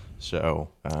 So,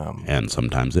 and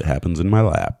sometimes it happens in my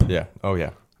lap. Yeah. Oh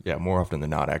yeah. Yeah. More often than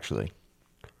not, actually.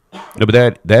 No,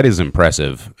 but that is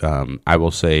impressive. I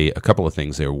will say a couple of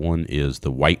things there. One is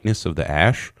the whiteness of the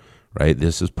ash, right?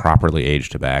 This is properly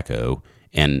aged tobacco.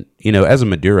 And, as a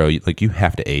Maduro, you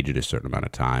have to age it a certain amount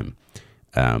of time.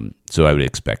 So I would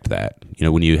expect that.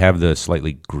 When you have the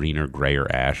slightly greener,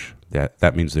 grayer ash,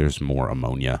 that means there's more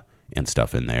ammonia and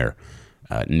stuff in there,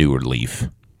 newer leaf.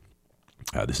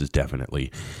 This is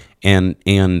definitely, and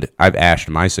I've ashed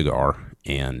my cigar,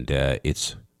 and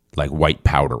it's like white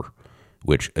powder,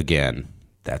 which again,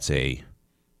 that's a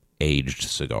aged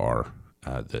cigar.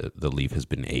 The leaf has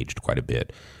been aged quite a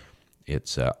bit.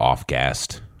 It's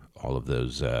off-gassed all of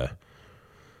those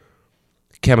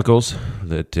chemicals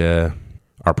that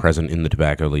are present in the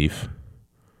tobacco leaf.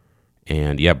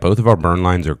 And yeah, both of our burn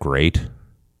lines are great.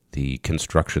 The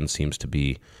construction seems to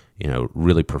be,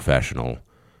 really professional,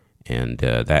 and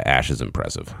that ash is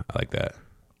impressive. I like that.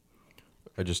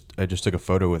 I just took a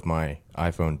photo with my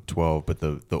iPhone 12, but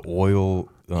the oil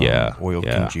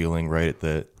congealing right at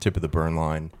the tip of the burn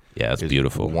line. Yeah, it's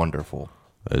beautiful. Wonderful.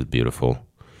 That is beautiful.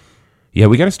 Yeah,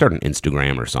 we got to start an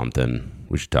Instagram or something.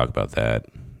 We should talk about that.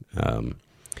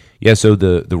 So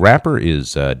the wrapper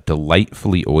is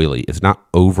delightfully oily. It's not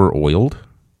over-oiled,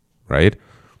 right?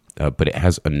 But it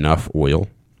has enough oil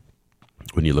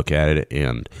when you look at it.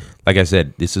 And like I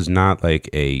said, this is not like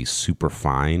a super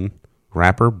fine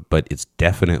wrapper, but it's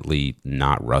definitely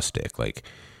not rustic. Like,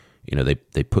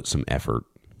 they put some effort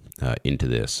into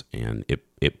this, and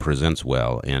it presents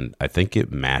well. And I think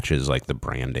it matches like the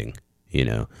branding,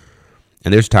 And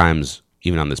there's times,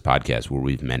 even on this podcast, where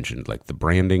we've mentioned like the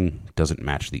branding doesn't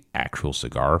match the actual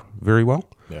cigar very well.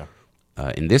 Yeah.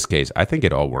 In this case, I think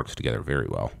it all works together very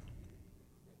well.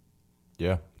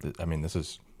 Yeah. I mean,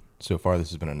 so far this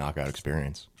has been a knockout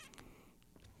experience.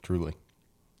 Truly.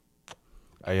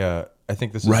 I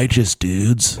think this is Righteous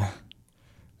dudes.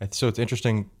 So it's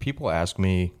interesting. People ask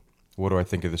me, what do I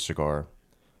think of this cigar?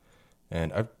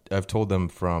 And I've told them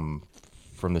from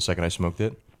the second I smoked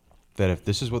it that if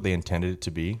this is what they intended it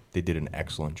to be, they did an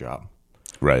excellent job.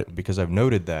 Right. Because I've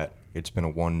noted that it's been a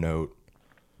one note,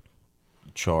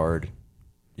 charred,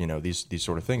 these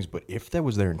sort of things. But if that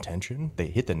was their intention, they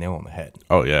hit the nail on the head.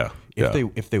 Oh yeah.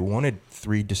 If they wanted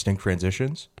 3 distinct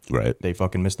transitions, Right. they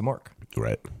fucking missed the mark.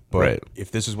 Right. But right.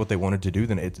 if this is what they wanted to do,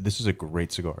 then this is a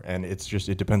great cigar. And it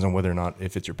depends on whether or not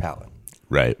if it's your palate.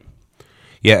 Right.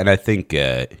 Yeah, and I think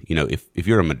if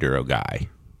you're a Maduro guy,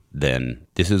 then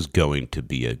this is going to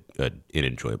be an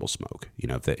enjoyable smoke.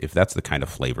 If that's the kind of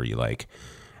flavor you like.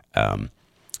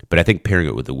 But I think pairing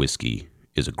it with the whiskey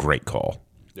is a great call.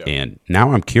 Yeah. And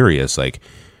now I'm curious, the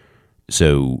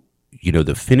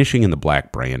finishing in the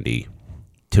black brandy,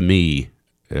 to me,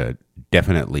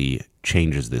 definitely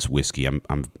changes this whiskey.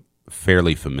 I'm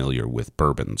fairly familiar with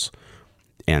bourbons,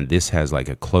 and this has like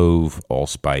a clove,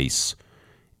 allspice,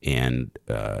 and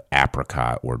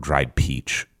apricot or dried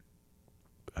peach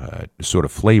sort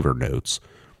of flavor notes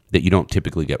that you don't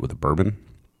typically get with a bourbon.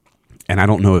 And I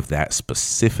don't know if that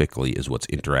specifically is what's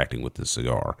interacting with the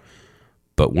cigar.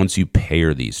 But once you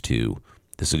pair these two,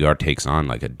 the cigar takes on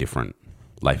like a different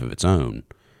life of its own,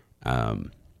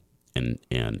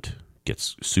 and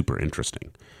gets super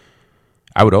interesting.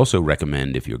 I would also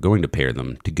recommend, if you're going to pair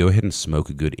them, to go ahead and smoke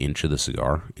a good inch of the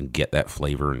cigar and get that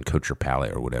flavor and coat your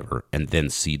palate or whatever, and then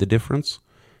see the difference,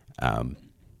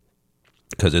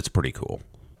 because it's pretty cool.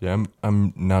 Yeah,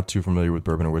 I'm not too familiar with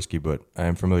bourbon or whiskey, but I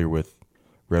am familiar with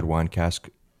red wine cask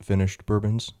finished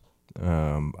bourbons.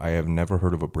 I have never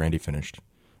heard of a brandy finished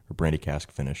or brandy cask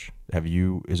finish. Have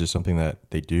you? Is this something that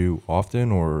they do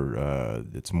often, or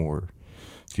it's more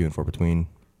few and far between?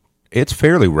 It's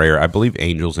fairly rare. I believe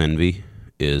Angel's Envy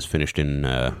is finished in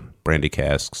brandy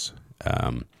casks.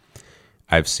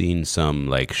 I've seen some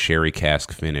like sherry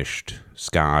cask finished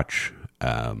scotch.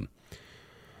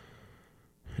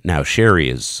 Now sherry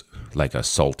is like a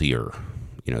saltier,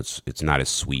 it's not as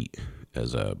sweet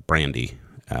as a brandy.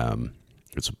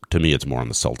 To me, it's more on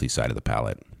the salty side of the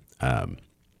palate.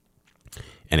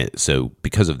 So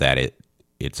because of that,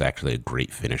 it's actually a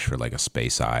great finish for like a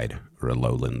Speyside or a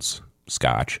Lowlands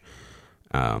scotch.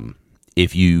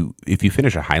 If you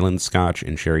finish a Highland scotch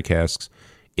in sherry casks,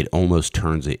 it almost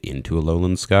turns it into a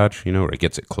Lowland scotch, or it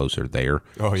gets it closer there.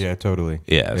 Oh yeah, totally.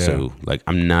 Yeah. So like,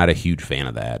 I'm not a huge fan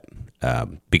of that,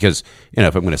 because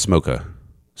if I'm going to smoke a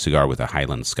cigar with a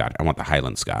Highland scotch, I want the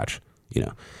Highland scotch.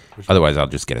 Otherwise I'll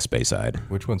just get a Speyside.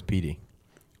 Which one's peaty?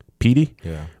 Peaty?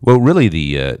 Yeah. Well, really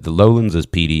the Lowlands is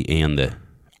peaty and the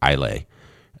Islay.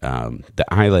 The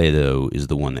Islay though is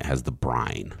the one that has the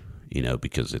brine.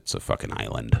 Because it's a fucking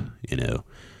island, so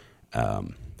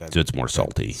it's more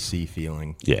salty. Sea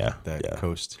feeling. Yeah. That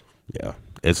coast. Yeah.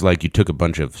 It's like you took a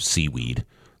bunch of seaweed.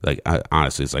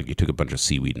 Honestly, it's like you took a bunch of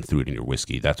seaweed and threw it in your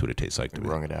whiskey. That's what it tastes like to me.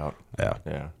 Wrung it out. Yeah.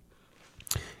 Yeah.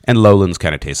 And Lowlands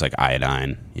kind of tastes like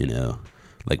iodine,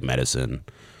 like medicine.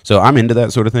 So I'm into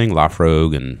that sort of thing,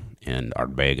 Lafrogue and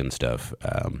Ardbeg and stuff.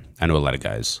 I know a lot of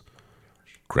guys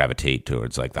gravitate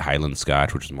towards like the Highland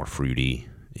Scotch, which is more fruity,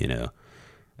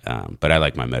 but I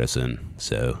like my medicine,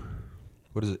 so.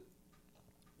 What is it?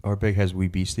 Ardbeg has Wee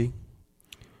Beastie?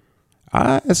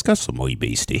 It's got some Wee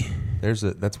Beastie.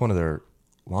 That's one of their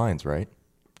lines, right?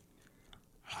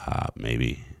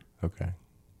 Maybe. Okay.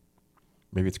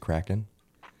 Maybe it's Kraken.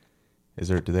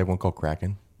 Do they have one called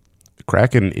Kraken?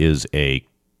 Kraken is a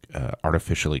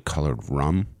artificially colored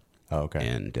rum. Oh, okay.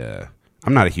 And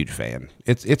I'm not a huge fan.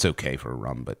 It's okay for a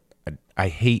rum, but I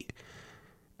hate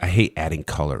adding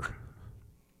color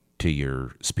to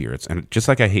your spirits, and just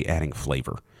like I hate adding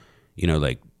flavor.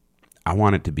 Like I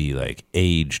want it to be like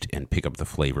aged and pick up the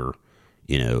flavor,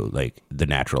 like the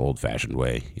natural old fashioned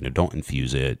way. Don't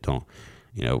infuse it. Don't,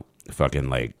 fucking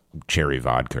like cherry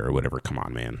vodka or whatever. Come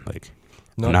on, man. Like,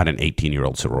 I'm not an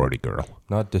 18-year-old sorority girl.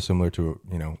 Not dissimilar to,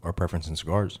 our preference in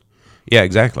cigars. Yeah,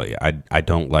 exactly. I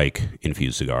don't like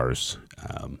infused cigars.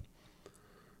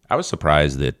 I was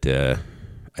surprised that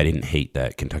I didn't hate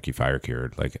that Kentucky Fire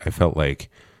Cured. Like, I felt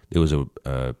like there was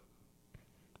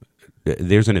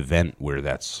there's an event where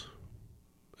that's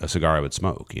a cigar I would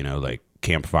smoke, like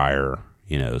campfire,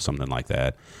 something like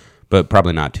that. But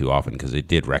probably not too often, because it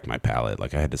did wreck my palate.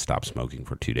 Like, I had to stop smoking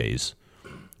for 2 days,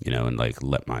 and like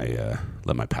let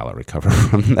my palate recover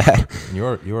from that. And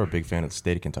you're a big fan of the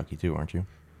state of Kentucky too, aren't you?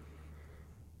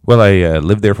 Well, I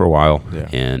lived there for a while, yeah.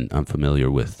 And I'm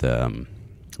familiar with the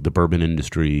bourbon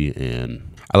industry,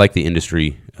 and I like the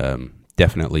industry.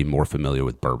 definitely more familiar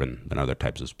with bourbon than other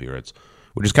types of spirits,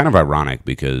 which is kind of ironic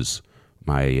because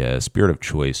my spirit of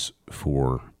choice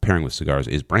for pairing with cigars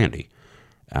is brandy.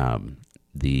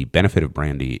 The benefit of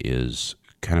brandy is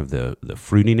kind of the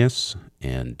fruitiness,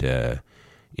 and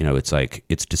it's like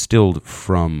it's distilled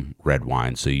from red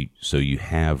wine, so you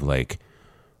have like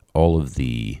all of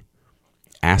the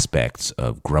aspects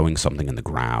of growing something in the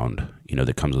ground,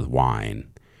 that comes with wine,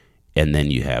 and then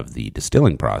you have the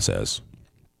distilling process.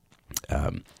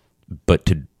 But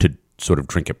to sort of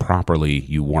drink it properly,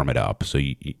 you warm it up. So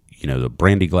the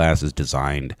brandy glass is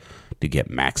designed to get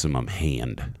maximum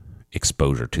hand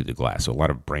exposure to the glass. So a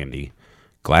lot of brandy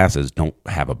glasses don't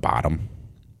have a bottom,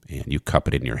 and you cup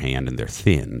it in your hand, and they're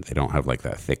thin. They don't have like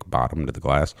that thick bottom to the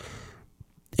glass,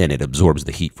 and it absorbs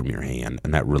the heat from your hand,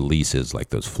 and that releases like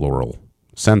those floral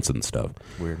scents and stuff.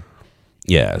 Weird.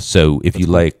 Yeah. So if you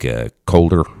like a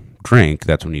colder drink,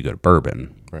 that's when you go to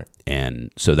bourbon. Right.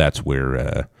 And so that's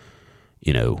where,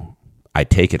 I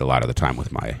take it a lot of the time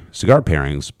with my cigar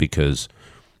pairings because,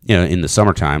 in the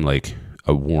summertime, like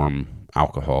a warm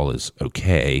alcohol is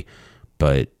okay,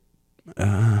 but,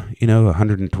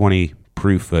 120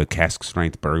 proof cask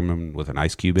strength bourbon with an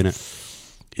ice cube in it,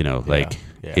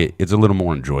 it's a little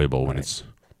more enjoyable when it's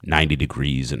 90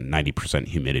 degrees and 90%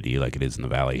 humidity like it is in the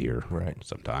valley here. Right.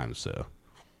 Sometimes. So,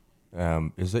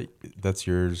 that's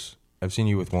yours? I've seen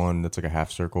you with one that's like a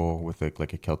half circle with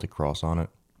like a Celtic cross on it.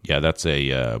 Yeah, that's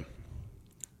a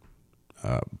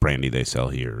brandy they sell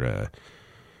here.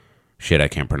 I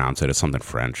can't pronounce it. It's something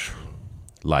French.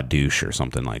 La Douche or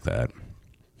something like that.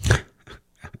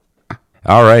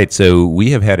 All right, so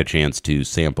we have had a chance to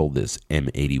sample this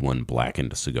M81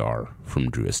 Blackened cigar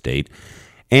from Drew Estate.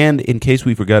 And in case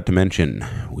we forgot to mention,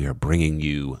 we are bringing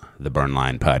you the Burn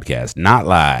Line podcast, not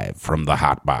live from the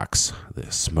Hot Box,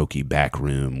 the smoky back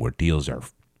room where deals are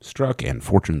struck and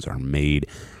fortunes are made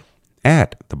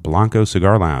at the Blanco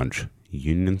Cigar Lounge,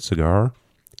 Union Cigar,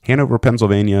 Hanover,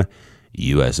 Pennsylvania,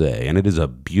 USA. And it is a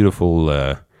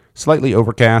beautiful, slightly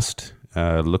overcast.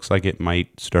 Looks like it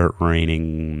might start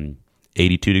raining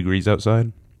 82 degrees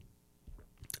outside.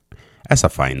 That's a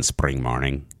fine spring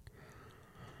morning.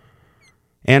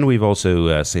 And we've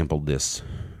also sampled this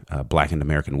Blackened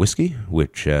American Whiskey,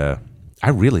 which I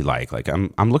really like. Like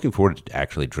I'm looking forward to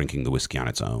actually drinking the whiskey on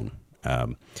its own.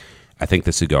 I think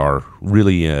the cigar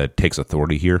really takes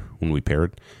authority here when we pair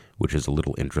it, which is a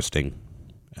little interesting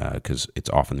because it's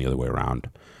often the other way around.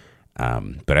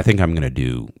 But I think I'm going to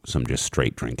do some just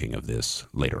straight drinking of this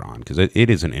later on because it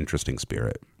is an interesting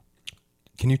spirit.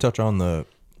 Can you touch on the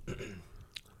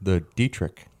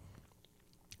Dietrich?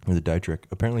 Or the Dietrich.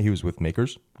 Apparently he was with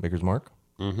Maker's Mark.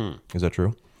 Mm-hmm. Is that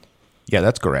true? Yeah,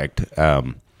 that's correct.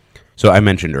 So I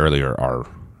mentioned earlier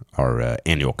our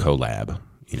annual collab,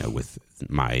 with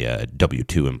my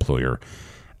W-2 employer.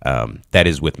 That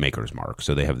is with Maker's Mark.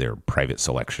 So they have their private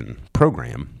selection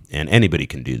program, and anybody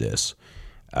can do this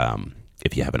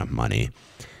if you have enough money.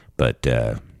 But,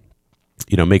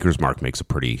 Maker's Mark makes a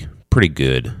pretty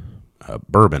good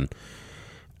bourbon.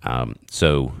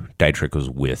 So Dietrich was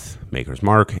with Maker's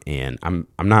Mark, and I'm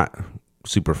not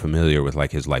super familiar with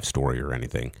like his life story or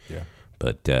anything. Yeah.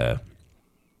 But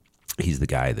he's the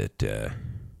guy that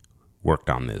worked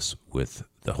on this with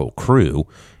the whole crew,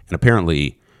 and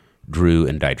apparently Drew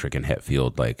and Dietrich and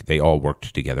Hatfield, like they all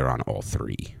worked together on all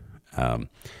three.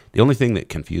 The only thing that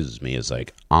confuses me is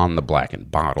like on the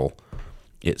blackened bottle,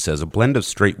 it says a blend of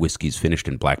straight whiskeys finished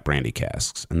in black brandy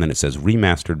casks, and then it says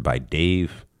remastered by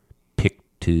Dave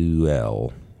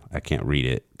Pictuel. I can't read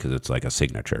it because it's like a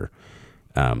signature.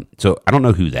 So I don't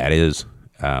know who that is.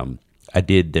 I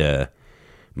did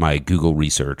my Google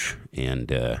research,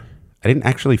 and I didn't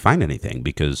actually find anything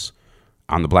because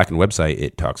on the Blackened website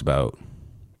it talks about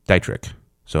Dietrich.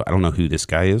 So I don't know who this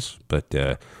guy is, but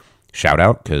shout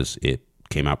out because it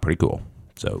came out pretty cool.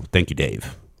 So thank you,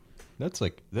 Dave. That's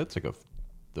like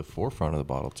the forefront of the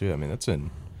bottle too. I mean, that's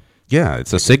in. Yeah,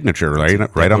 it's a signature right on the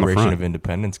front. Declaration of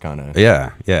Independence kind of.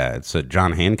 Yeah. It's a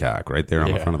John Hancock right there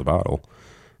on the front of the bottle.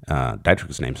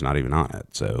 Dietrich's name's not even on it,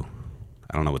 so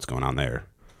I don't know what's going on there.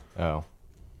 Oh.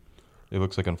 It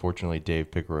looks like, unfortunately,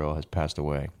 Dave Pickerel has passed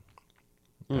away.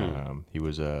 He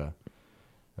was a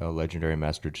legendary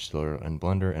master distiller and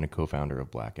blender and a co-founder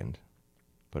of Blackened.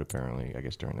 But apparently, I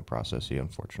guess during the process, he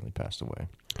unfortunately passed away.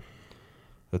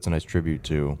 That's a nice tribute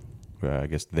to, I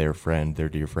guess, their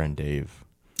dear friend, Dave.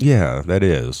 Yeah, that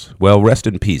is. Well, rest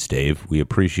in peace, Dave. We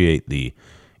appreciate the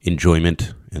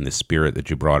enjoyment and the spirit that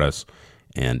you brought us,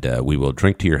 and we will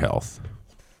drink to your health.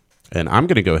 And I'm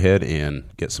going to go ahead and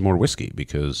get some more whiskey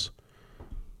because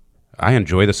I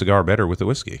enjoy the cigar better with the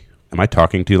whiskey. Am I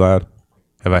talking too loud?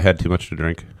 Have I had too much to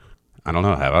drink? I don't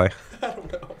know. Have I? I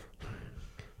don't know.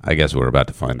 I guess we're about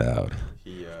to find out.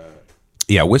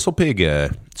 Yeah, Whistle Pig.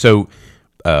 So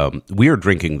we are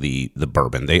drinking the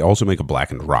bourbon. They also make a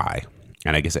blackened rye,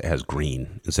 and I guess it has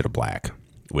green instead of black,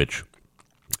 which,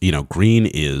 green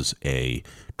is a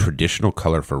traditional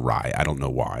color for rye. I don't know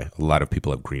why. A lot of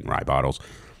people have green rye bottles.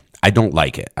 I don't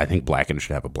like it. I think blackened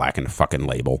should have a blackened fucking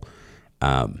label.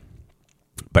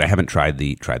 But I haven't tried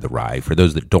the rye. For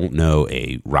those that don't know,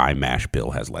 a rye mash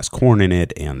bill has less corn in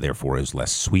it and therefore is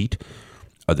less sweet.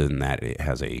 Other than that, it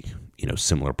has a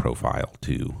similar profile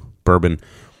to bourbon.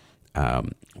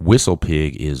 Whistle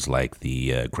Pig is like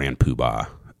the Grand Poobah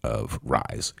of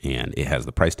ryes, and it has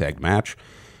the price tag match.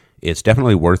 It's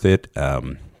definitely worth it.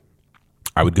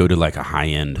 I would go to like a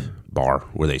high-end bar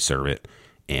where they serve it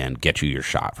and get you your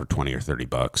shot for $20 or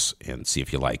 $30 and see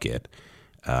if you like it.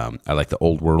 I like the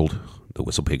Old World. The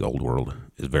Whistle Pig Old World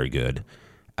is very good.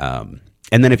 And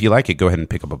then if you like it, go ahead and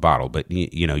pick up a bottle. But,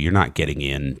 you're not getting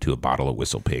into a bottle of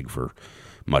Whistle Pig for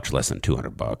much less than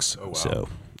 $200. Oh, wow. So,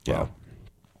 yeah. Wow.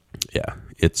 Yeah.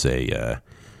 It's a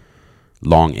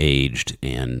long-aged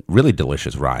and really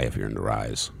delicious rye if you're into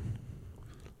ryes.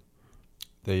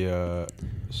 They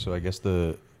so I guess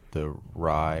the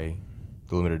rye,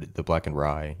 the blackened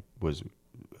rye was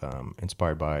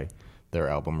inspired by their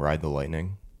album Ride the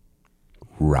Lightning.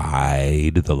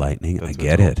 Ride the Lightning. That's I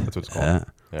get it. That's what it's called.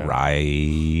 Yeah.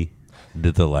 Ride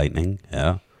the Lightning.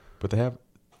 Yeah. But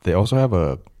they also have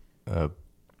a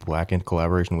blackened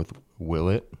collaboration with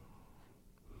Willet.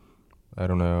 I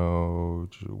don't know,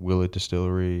 Willet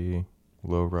Distillery,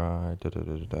 Low Rye.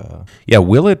 Yeah,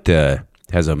 Willet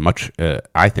has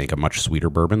I think, a much sweeter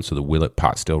bourbon. So the Willet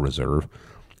Pot Still Reserve,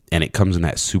 and it comes in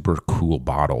that super cool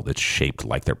bottle that's shaped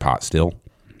like their pot still.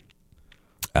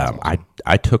 Awesome.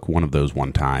 I took one of those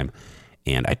one time,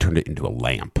 and I turned it into a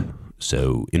lamp.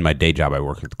 So in my day job, I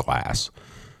work with glass.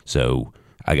 So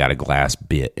I got a glass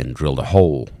bit and drilled a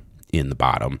hole in the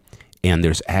bottom, and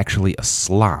there's actually a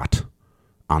slot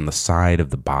on the side of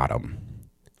the bottom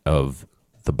of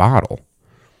the bottle.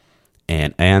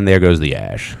 And there goes the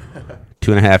ash.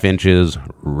 2.5 inches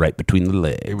right between the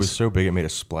legs. It was so big it made a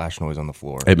splash noise on the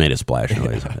floor. It made a splash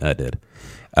noise. That did.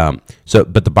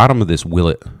 But the bottom of this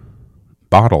Willet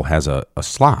bottle has a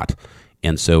slot,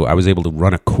 and so I was able to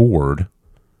run a cord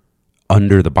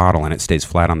under the bottle, and it stays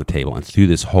flat on the table, and through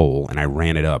this hole, and I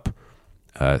ran it up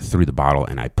through the bottle,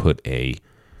 and I put a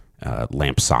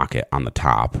lamp socket on the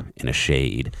top in a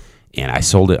shade, and I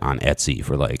sold it on Etsy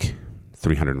for like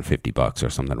 $350 or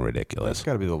something ridiculous. That's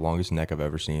got to be the longest neck I've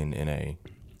ever seen in a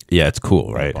it's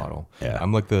cool, right? Bottle. Yeah,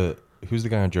 I'm like who's the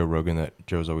guy on Joe Rogan that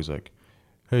Joe's always like,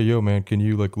 hey, yo, man, can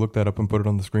you like look that up and put it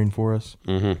on the screen for us?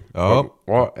 Mm-hmm.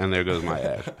 Oh, and there goes my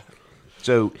ash.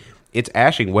 So it's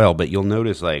ashing well, but you'll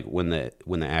notice like when the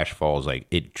ash falls, like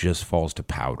it just falls to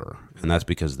powder, and that's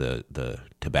because the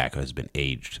tobacco has been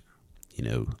aged,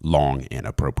 long and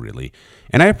appropriately.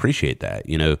 And I appreciate that.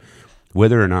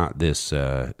 Whether or not this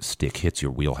stick hits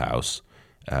your wheelhouse,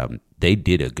 they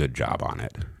did a good job on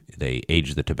it. They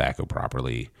aged the tobacco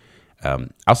properly.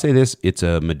 I'll say this, it's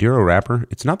a Maduro wrapper.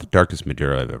 It's not the darkest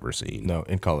Maduro I've ever seen. No,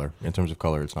 in terms of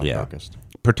color, it's not the darkest.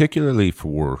 Particularly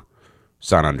for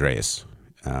San Andres.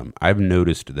 I've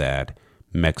noticed that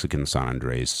Mexican San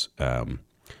Andres,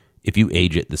 if you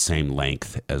age it the same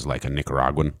length as like a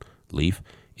Nicaraguan leaf,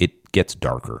 it gets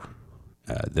darker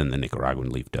than the Nicaraguan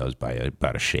leaf does by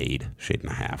about a shade and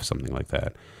a half, something like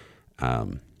that.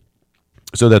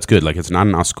 So that's good. Like it's not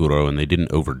an oscuro, and they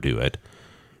didn't overdo it.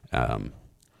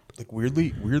 Like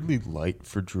weirdly light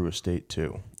for Drew Estate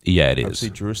too. Yeah, it is. Obviously,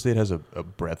 Drew Estate has a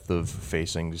breadth of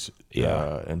facings,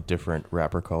 and different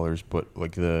wrapper colors, but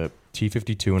like the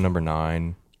T52 and number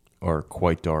 9 are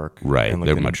quite dark. Right, and like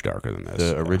they're much darker than this.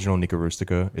 The original Nica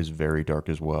Rustica is very dark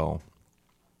as well.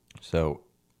 So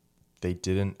they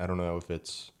didn't. I don't know if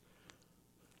it's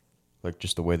like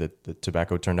just the way that the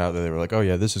tobacco turned out. That they were like, oh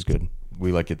yeah, this is good.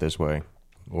 We like it this way,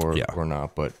 or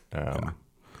not. But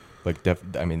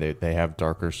they have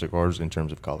darker cigars in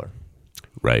terms of color.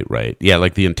 Right. Yeah,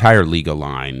 like the entire Liga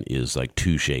line is like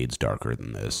 2 shades darker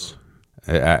than this.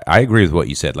 I agree with what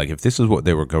you said. Like if this is what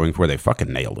they were going for, they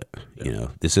fucking nailed it. Yeah.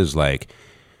 This is like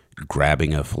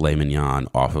grabbing a filet mignon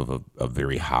off of a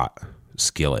very hot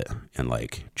skillet and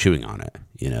like chewing on it.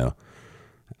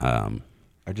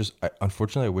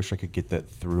 Unfortunately, I wish I could get that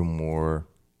through more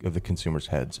of the consumers'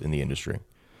 heads in the industry.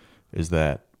 Is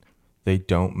that they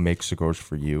don't make cigars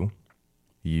for you.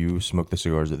 You smoke the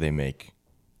cigars that they make,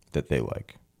 that they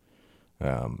like.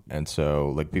 And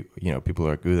so, like, people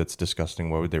are like, ooh, that's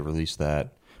disgusting. Why would they release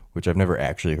that? Which I've never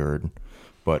actually heard,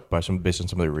 but based on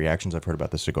some of the reactions I've heard about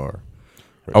the cigar.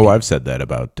 Oh, I've said that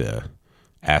about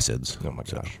Acids. Oh my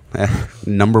gosh.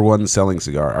 Number one selling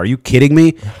cigar. Are you kidding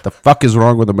me? The fuck is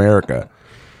wrong with America?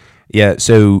 Yeah,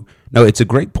 so no, it's a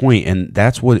great point, and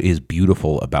that's what is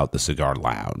beautiful about the cigar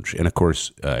lounge. And of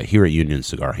course, here at Union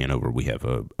Cigar Hanover, we have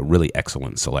a really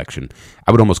excellent selection.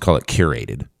 I would almost call it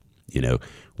curated,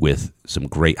 with some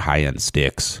great high-end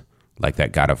sticks, like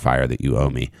that God of Fire that you owe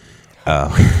me.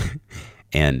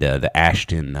 And the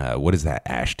Ashton, what is that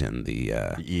Ashton? The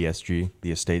ESG,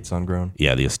 the Estate Sun-Grown?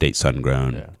 Yeah, the Estate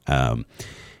Sun-Grown. Yeah.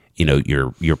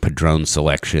 Your Padron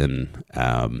selection,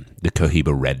 the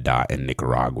Cohiba Red Dot in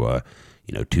Nicaragua,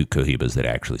 2 Cohibas that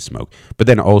actually smoke. But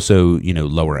then also,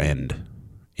 lower end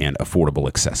and affordable,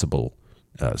 accessible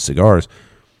cigars.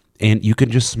 And you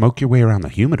can just smoke your way around the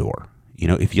humidor.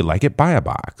 If you like it, buy a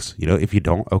box. If you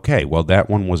don't, okay, well, that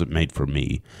one wasn't made for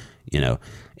me,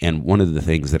 And one of the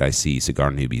things that I see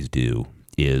cigar newbies do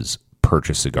is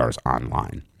purchase cigars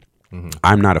online. Mm-hmm.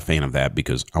 I'm not a fan of that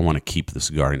because I want to keep the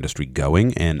cigar industry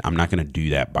going, and I'm not going to do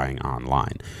that buying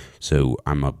online. So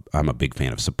I'm a big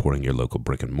fan of supporting your local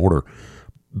brick and mortar.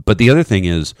 But the other thing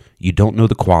is you don't know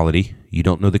the quality, you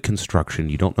don't know the construction,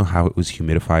 you don't know how it was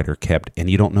humidified or kept, and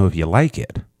you don't know if you like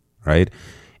it, right?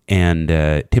 And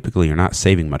typically you're not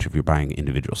saving much if you're buying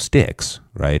individual sticks,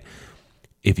 right?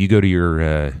 If you go to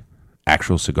your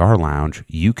actual cigar lounge,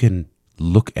 you can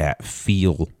look at,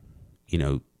 feel,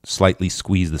 slightly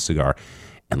squeeze the cigar,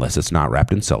 unless it's not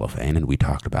wrapped in cellophane, and we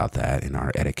talked about that in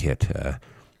our etiquette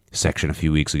section a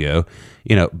few weeks ago.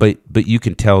 But you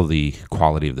can tell the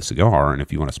quality of the cigar, and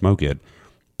if you want to smoke it,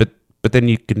 but then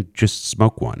you can just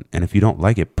smoke one, and if you don't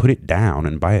like it, put it down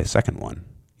and buy a second one,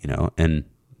 and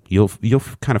you'll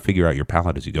kind of figure out your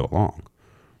palate as you go along.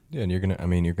 Yeah, and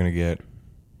you're gonna get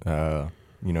the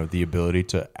ability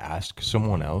to ask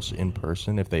someone else in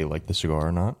person if they like the cigar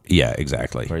or not. Yeah,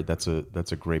 exactly. Right, that's a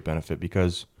great benefit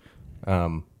because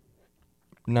 99%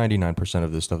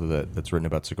 of the stuff that's written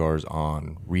about cigars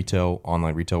on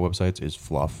online retail websites is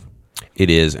fluff. It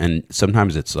is, and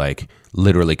sometimes it's like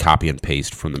literally copy and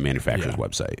paste from the manufacturer's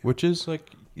website. Which is like,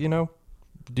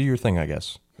 do your thing, I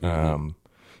guess. Mm-hmm.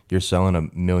 You're selling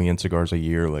 1 million cigars a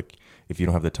year. Like, if you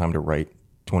don't have the time to write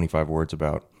 25 words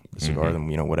about the cigar, then,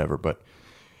 whatever. But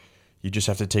you just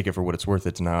have to take it for what it's worth.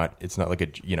 It's not like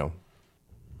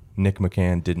Nick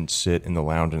McCann didn't sit in the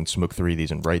lounge and smoke 3 of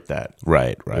these and write that.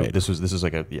 Right. This is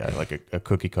like a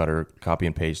cookie cutter copy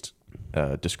and paste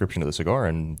description of the cigar,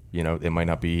 and it might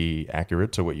not be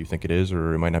accurate to what you think it is,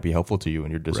 or it might not be helpful to you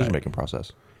in your decision making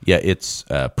process. Yeah, it's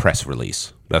press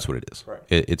release. That's what it is. Right.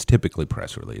 It's typically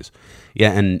press release.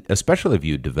 Yeah, and especially if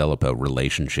you develop a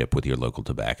relationship with your local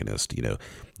tobacconist,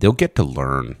 they'll get to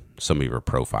learn some of your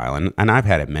profile. And I've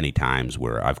had it many times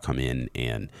where I've come in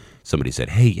and somebody said,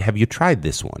 "Hey, have you tried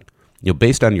this one?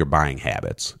 Based on your buying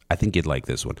habits, I think you'd like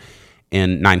this one."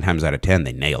 And 9 times out of 10,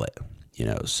 they nail it.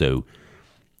 So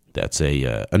that's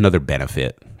another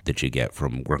benefit that you get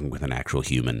from working with an actual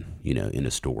human, in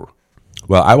a store.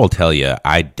 Well, I will tell you,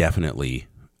 I definitely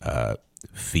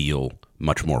feel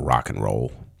much more rock and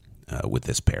roll with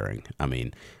this pairing. I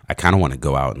mean, I kind of want to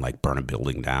go out and like burn a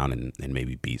building down and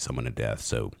maybe beat someone to death.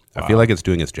 So I feel like it's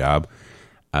doing its job.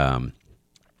 But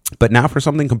now for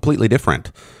something completely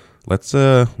different. Let's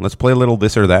play a little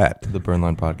this or that. The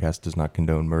Burnline podcast does not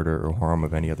condone murder or harm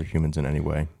of any other humans in any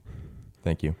way.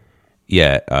 Thank you.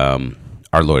 Yeah,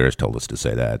 our lawyers told us to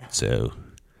say that. So,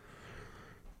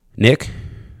 Nick,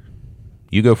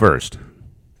 you go first.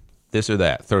 This or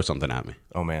that. Throw something at me.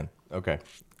 Oh, man. Okay.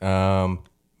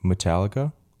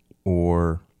 Metallica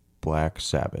or Black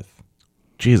Sabbath?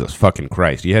 Jesus fucking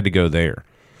Christ. You had to go there.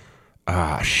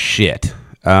 Ah, shit.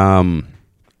 I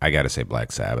got to say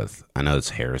Black Sabbath. I know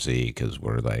it's heresy because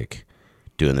we're like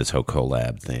doing this whole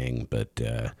collab thing, but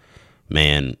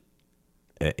man,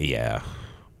 yeah.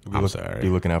 I'm sorry. Be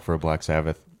looking out for a Black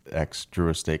Sabbath X Drew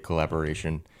Estate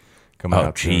collaboration coming out.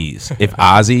 Oh, jeez. If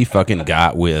Ozzy fucking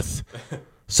got with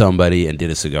somebody and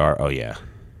did a cigar, oh, yeah.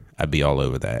 I'd be all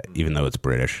over that, even though it's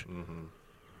British. Mm-hmm.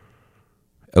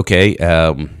 Okay,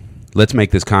 let's make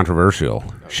this controversial.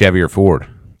 Chevy or Ford?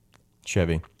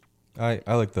 Chevy. I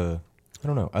like the... I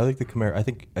don't know. I like the Camaro. I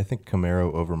think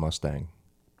Camaro over Mustang.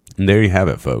 And there you have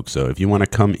it, folks. So if you want to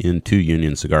come into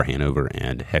Union Cigar Hanover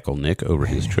and heckle Nick over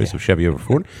his choice of Chevy over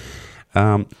Ford,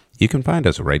 you can find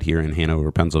us right here in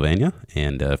Hanover, Pennsylvania,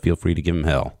 and feel free to give him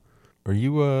hell. Do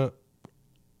you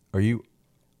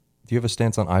have a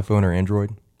stance on iPhone or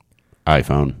Android?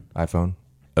 iPhone.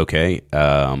 Okay.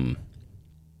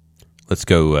 Let's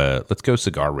go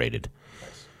cigar rated.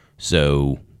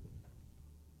 So,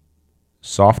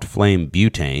 soft flame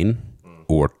butane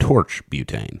or torch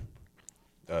butane?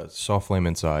 Soft flame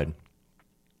inside,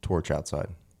 torch outside.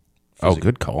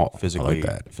 good call. Physically, I like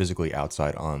that. physically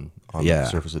outside on the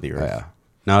surface of the earth. Yeah.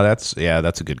 No, that's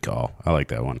a good call. I like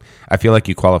that one. I feel like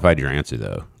you qualified your answer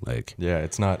though. Like, Yeah,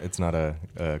 it's not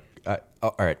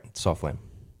all right, soft flame.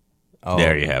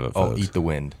 there you have it, I'll folks. eat the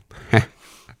wind.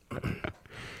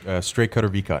 Straight cut or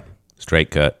V cut?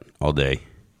 Straight cut all day.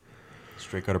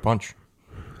 Straight cut or punch?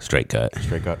 Straight cut.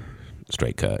 Straight cut.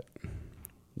 Straight cut.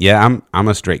 Yeah, I'm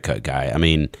a straight cut guy. I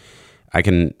mean, I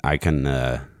can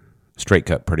straight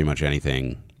cut pretty much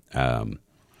anything. A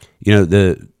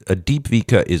deep V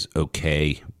cut is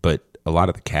okay, but a lot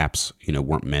of the caps,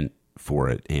 weren't meant for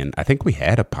it. And I think we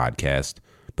had a podcast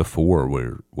before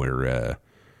where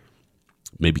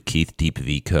maybe Keith deep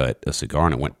V cut a cigar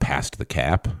and it went past the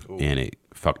cap and it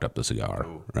fucked up the cigar,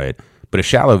 right? But a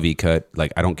shallow V cut,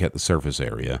 like I don't get the surface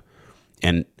area.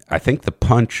 And I think the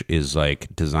punch is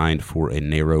like designed for a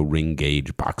narrow ring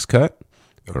gauge box cut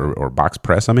or box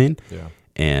press, I mean. Yeah.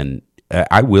 And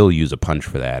I will use a punch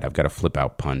for that. I've got a flip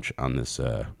out punch on this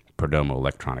Perdomo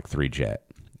Electronic 3 Jet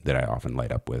that I often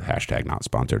light up with. # not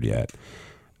sponsored yet.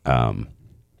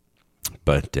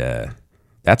 But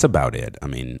that's about it. I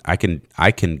mean, I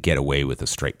can get away with a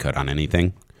straight cut on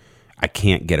anything. I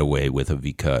can't get away with a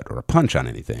V cut or a punch on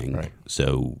anything. Right.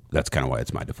 So that's kind of why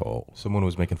it's my default. Someone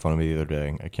was making fun of me the other day.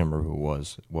 I can't remember who it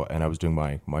was. Well, and I was doing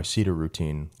my cedar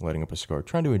routine, lighting up a cigar,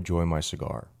 trying to enjoy my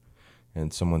cigar.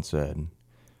 And someone said,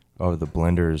 "Oh, the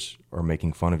blenders are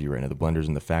making fun of you right now. The blenders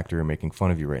in the factory are making fun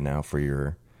of you right now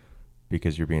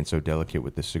because you're being so delicate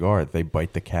with the cigar. They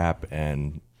bite the cap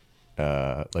and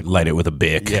Light it with a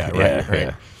Bic. Yeah, right.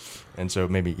 Yeah. And so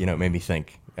it made me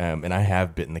think. And I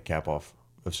have bitten the cap off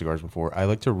of cigars before. I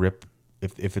like to rip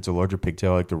if it's a larger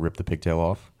pigtail. I like to rip the pigtail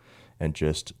off and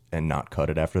not cut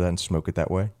it after that and smoke it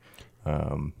that way.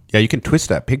 Yeah, you can twist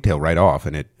that pigtail right off,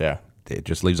 and it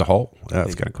just leaves a hole.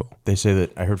 That's kind of cool. They say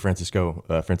that I heard Francisco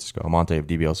Amante of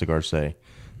DBL Cigars say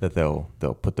that they'll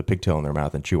put the pigtail in their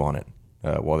mouth and chew on it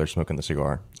while they're smoking the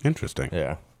cigar. Interesting.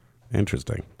 Yeah.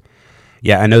 Interesting.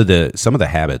 Yeah, I know some of the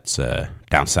habits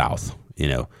down south,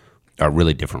 are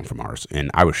really different from ours. And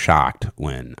I was shocked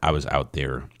when I was out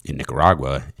there in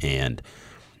Nicaragua, and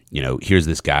here's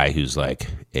this guy who's like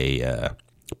a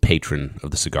patron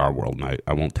of the cigar world, and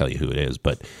I won't tell you who it is,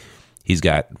 but he's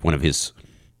got one of his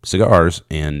cigars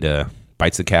and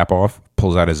bites the cap off,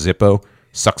 pulls out a Zippo,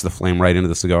 sucks the flame right into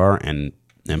the cigar, and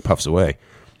puffs away.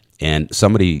 And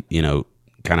somebody,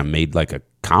 kind of made like a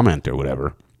comment or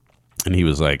whatever, and he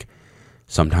was like,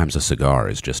 "Sometimes a cigar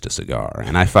is just a cigar,"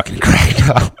 and I fucking cracked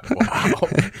up. Wow.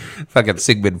 Fucking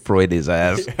Sigmund Freud his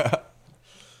ass. Yeah.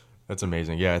 That's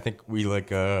amazing. Yeah, I think we love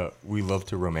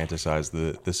to romanticize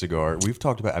the cigar. I've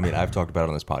talked about it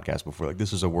on this podcast before. Like,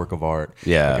 this is a work of art.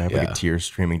 Yeah, like, I have like a tear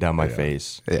streaming down my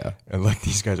face. Yeah. And like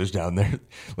these guys are down there,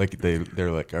 like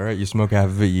they're like, "All right, you smoke half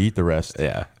of it, you eat the rest."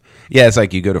 Yeah. Yeah, it's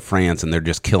like you go to France and they're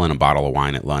just killing a bottle of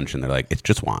wine at lunch, and they're like, "It's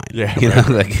just wine." Yeah,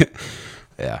 like,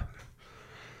 yeah.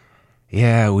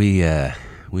 Yeah, we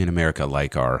in America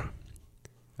like our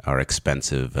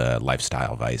expensive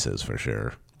lifestyle vices for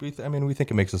sure. We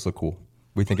think it makes us look cool.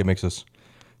 We think it makes us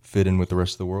fit in with the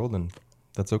rest of the world, and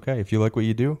that's okay. If you like what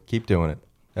you do, keep doing it,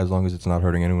 as long as it's not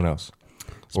hurting anyone else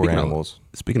or animals.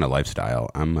 Speaking of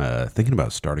lifestyle, I'm thinking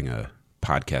about starting a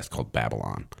podcast called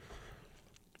Babylon.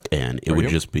 And it would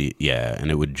just be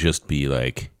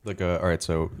like all right,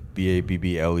 so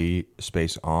BABBLE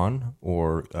space on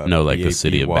or no, like the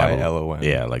city of Babylon.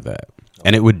 Yeah, like that.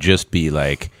 And it would just be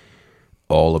like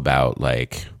all about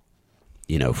like,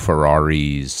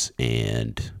 Ferraris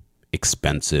and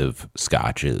expensive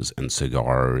scotches and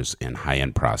cigars and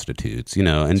high-end prostitutes,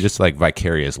 and just like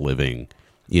vicarious living,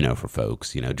 for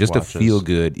folks, just Watches. to feel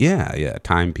good. Yeah,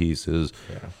 timepieces.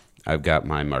 Yeah. I've got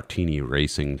my Martini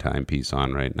Racing timepiece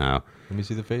on right now. Let me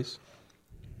see the face.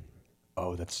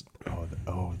 Oh, the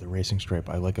racing stripe.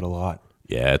 I like it a lot.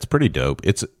 Yeah, it's pretty dope.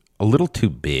 It's a little too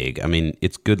big. I mean,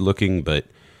 it's good looking, but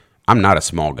I'm not a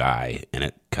small guy, and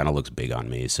it kind of looks big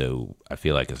on me, so I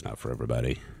feel like it's not for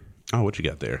everybody. Oh, what you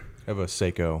got there? I have a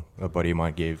Seiko a buddy of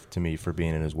mine gave to me for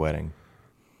being in his wedding.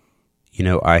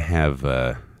 I have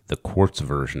the quartz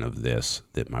version of this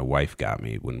that my wife got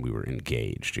me when we were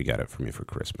engaged. She got it for me for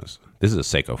Christmas. This is a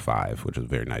Seiko 5, which is a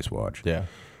very nice watch. Yeah.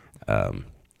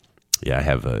 Yeah, I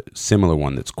have a similar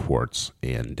one that's quartz,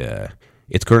 and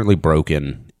it's currently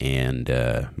broken, and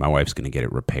my wife's going to get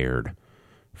it repaired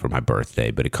for my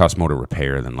birthday, but it costs more to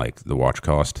repair than like the watch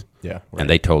cost. Yeah. Right. And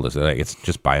they told us that it's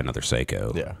just buy another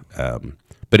Seiko. Yeah.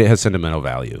 But it has sentimental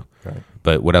value. Right.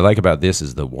 But what I like about this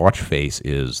is the watch face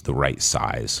is the right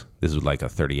size. This is like a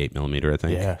 38 millimeter, I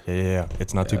think. Yeah.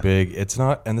 It's not too big. It's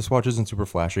not, and this watch isn't super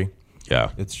flashy.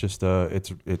 Yeah. It's just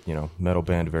metal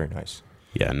band, very nice.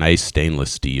 Yeah, nice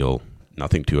stainless steel.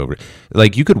 nothing too over.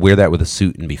 Like you could wear that with a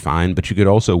suit and be fine, but you could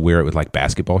also wear it with like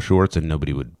basketball shorts and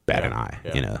nobody would bat an eye.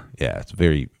 Yeah. You know, yeah, it's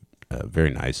very, very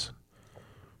nice.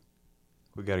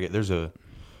 We got to get, there's a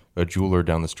jeweler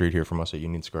down the street here from us at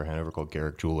Union Square, Hanover, called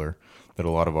Garrick Jeweler, that a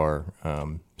lot of our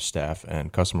staff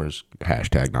and customers.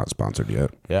 Hashtag not sponsored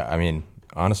yet. Yeah, I mean,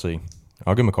 honestly,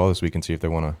 I'll give them a call this week and see if they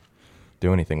want to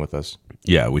do anything with us.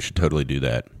 Yeah, we should totally do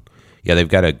that. Yeah, they've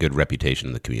got a good reputation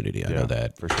in the community. I know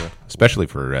that. For sure. Especially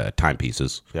for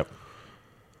timepieces. Yep.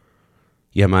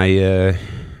 Yeah,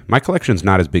 my collection's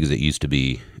not as big as it used to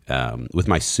be. With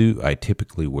my suit, I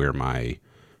typically wear my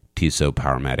Tissot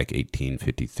Powermatic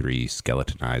 1853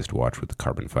 skeletonized watch with the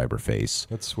carbon fiber face.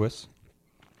 That's Swiss?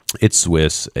 It's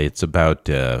Swiss. It's about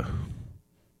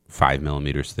 5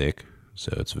 millimeters thick,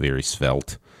 so it's very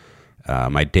svelte.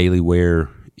 My daily wear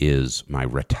is my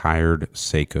retired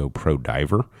Seiko Pro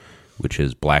Diver, which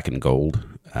is black and gold,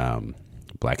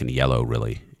 black and yellow,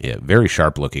 really. Yeah, very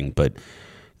sharp looking, but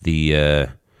the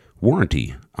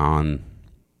warranty on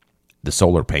the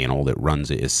solar panel that runs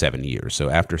it is 7 years. So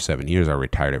after 7 years, I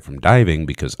retired it from diving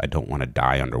because I don't want to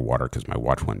die underwater because my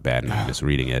watch went bad and I'm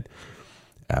misreading it.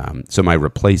 So my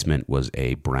replacement was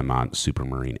a Bremont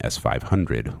Supermarine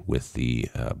S500 with the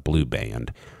blue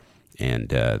band, and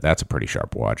that's a pretty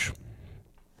sharp watch.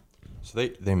 So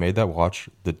they made that watch,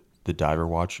 the diver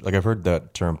watch. Like, I've heard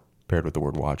that term paired with the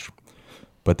word watch,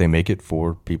 but they make it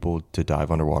for people to dive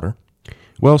underwater?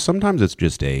 Well, sometimes it's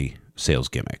just a sales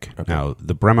gimmick. Okay. Now,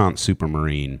 the Bremont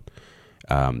Supermarine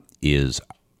is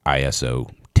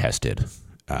ISO tested.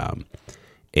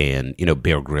 And, you know,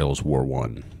 Bear Grylls wore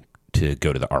one to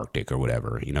go to the Arctic or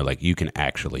whatever. You know, like, you can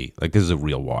actually, like, this is a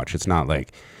real watch. It's not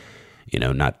like, you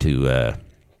know, not to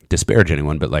disparage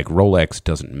anyone, but like Rolex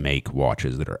doesn't make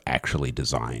watches that are actually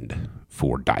designed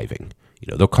for diving.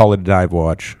 You know, they'll call it a dive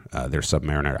watch. Their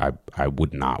Submariner, I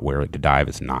would not wear it to dive.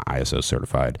 It's not ISO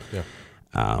certified.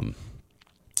 Yeah.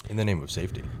 In the name of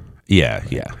safety. Yeah,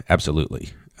 absolutely.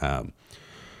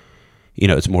 You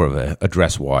know, it's more of a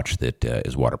dress watch that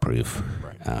is waterproof.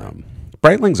 Right.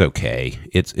 Breitling's okay.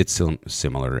 It's still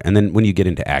similar. And then when you get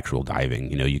into actual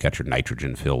diving, you know, you got your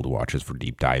nitrogen-filled watches for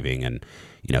deep diving and,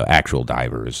 you know, actual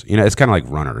divers. You know, it's kind of like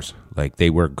runners. Like, they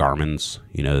wear Garmin's.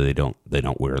 You know, they don't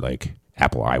wear, like,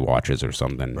 Apple iWatches or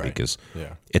something because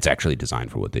it's actually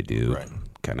designed for what they do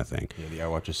kind of thing. Yeah, the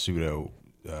iWatch is pseudo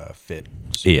fit.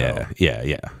 Yeah.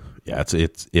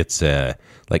 It's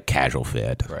like casual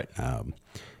fit. Right.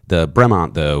 The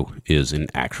Bremont, though, is an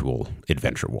actual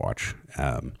adventure watch.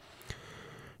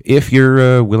 If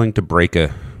you're willing to break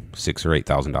a $6,000 or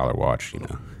 $8,000 watch, you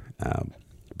know.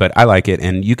 But I like it,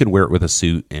 and you can wear it with a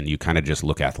suit, and you kind of just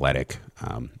look athletic.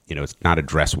 You know, it's not a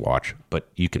dress watch, but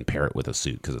you can pair it with a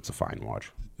suit because it's a fine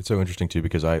watch. It's so interesting too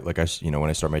because you know, when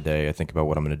I start my day, I think about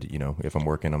what I'm going to do. You know, if I'm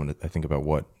working, I think about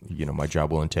what, you know, my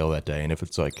job will entail that day. And if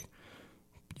it's like,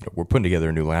 you know, we're putting together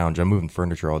a new lounge, I'm moving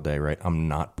furniture all day, right? I'm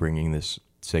not bringing this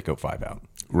Seiko 5 out.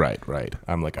 Right.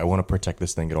 I'm like, I want to protect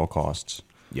this thing at all costs.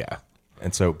 Yeah.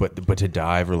 And so, but to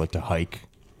dive or like to hike,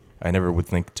 I never would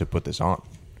think to put this on.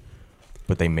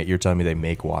 But you're telling me they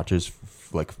make watches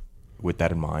like with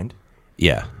that in mind?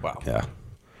 Yeah. Wow.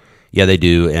 Yeah, they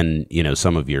do. And, you know,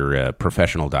 some of your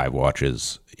professional dive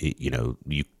watches, you know,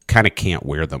 you kind of can't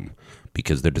wear them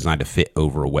because they're designed to fit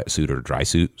over a wetsuit or a dry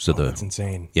suit. So that's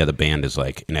insane. Yeah, the band is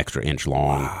like an extra inch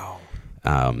long.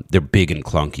 Wow. They're big and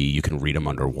clunky. You can read them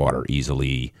underwater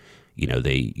easily. You know,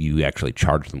 you actually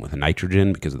charge them with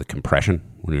nitrogen because of the compression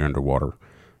when you're underwater.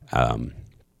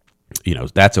 You know,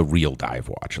 that's a real dive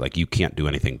watch. Like, you can't do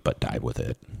anything but dive with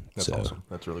it. That's awesome.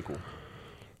 That's really cool.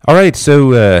 All right,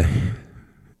 so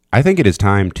I think it is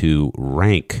time to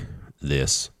rank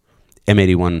this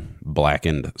M81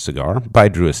 Blackened cigar by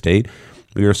Drew Estate.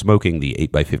 We are smoking the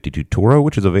 8x52 Toro,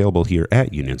 which is available here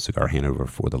at Union Cigar Hanover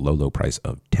for the low price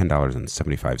of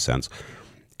 $10.75.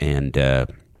 And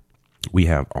we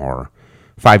have our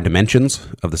 5 dimensions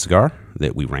of the cigar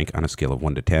that we rank on a scale of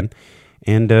 1 to 10.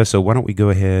 And so why don't we go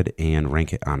ahead and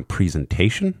rank it on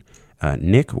presentation?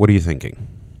 Nick, what are you thinking?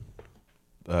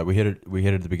 We hit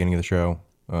it at the beginning of the show.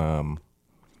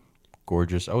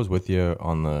 Gorgeous. I was with you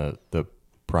on the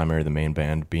primary, the main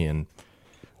band being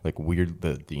like weird.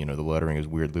 The the lettering is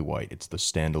weirdly white. It's the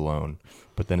standalone.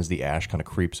 But then as the ash kind of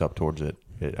creeps up towards it,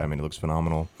 it looks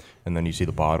phenomenal. And then you see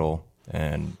the bottle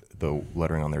and the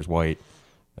lettering on there is white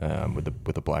with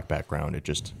the black background.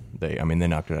 They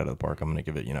knocked it out of the park. I'm gonna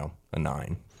give it a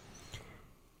 9.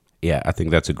 Yeah, I think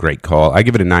that's a great call. I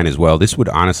give it a 9 as well. This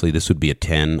would be a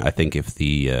 10. I think if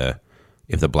the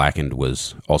Blackened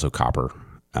was also copper.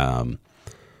 The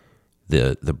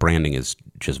branding is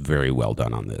just very well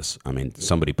done on this. I mean,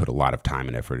 somebody put a lot of time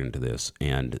and effort into this,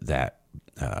 and that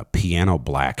piano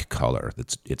black color.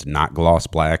 It's not gloss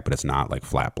black, but it's not like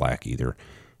flat black either.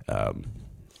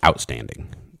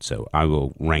 Outstanding. So I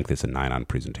will rank this a 9 on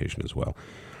presentation as well.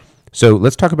 So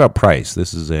let's talk about price.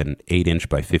 This is an 8-inch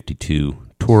by 52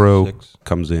 Toro.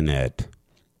 Comes in at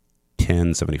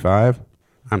 $10.75.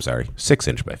 I'm sorry,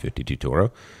 6-inch by 52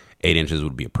 Toro. 8 inches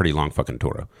would be a pretty long fucking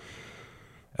Toro.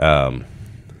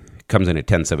 Comes in at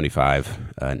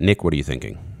 $10.75. Nick, what are you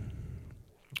thinking?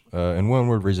 In one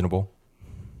word, reasonable.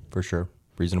 For sure.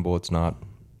 Reasonable. It's not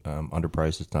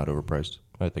underpriced. It's not overpriced.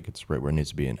 I think it's right where it needs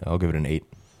to be. And I'll give it an 8.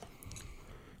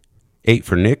 8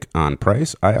 for Nick on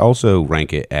price. I also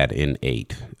rank it at an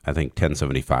 8. I think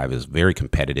 $10.75 is very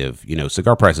competitive. You know,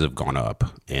 cigar prices have gone up,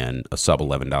 and a sub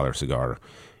 $11 cigar,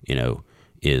 you know,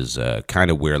 is kind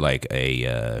of where like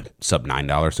a sub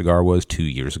 $9 cigar was 2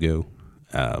 years ago.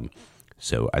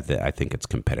 So I think it's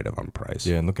competitive on price.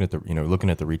 Yeah, and looking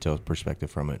at the retail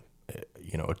perspective from it,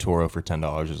 you know, a Toro for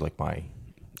 $10 is like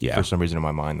for some reason in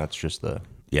my mind that's just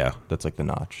that's like the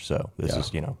notch. So this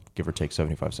is, you know, give or take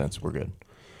 75 cents. We're good.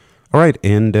 All right,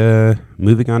 and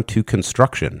moving on to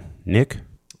construction. Nick?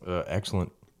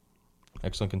 Excellent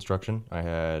construction. I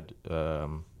had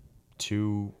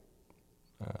 2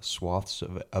 swaths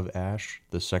of ash.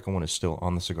 The second one is still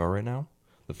on the cigar right now.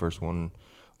 The first one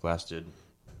lasted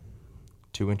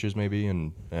 2 inches maybe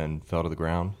and fell to the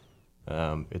ground.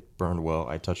 It burned well.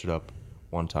 I touched it up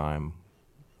one time.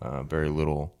 Very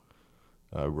little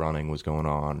running was going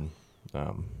on.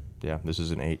 This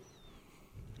is an 8.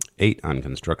 8 on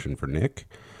construction for Nick.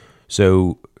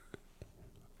 So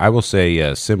I will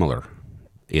say similar.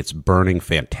 It's burning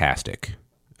fantastic.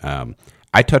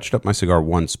 I touched up my cigar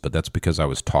once, but that's because I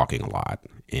was talking a lot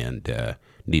and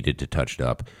needed to touch it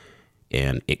up,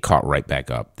 and it caught right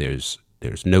back up. There's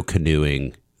no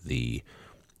canoeing. The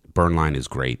burn line is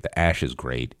great. The ash is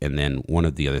great. And then one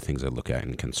of the other things I look at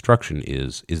in construction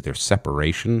is there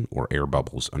separation or air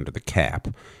bubbles under the cap?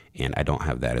 And I don't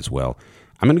have that as well.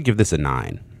 I'm going to give this a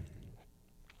 9.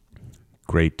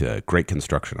 Great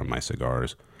construction on my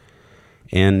cigars.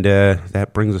 And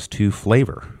that brings us to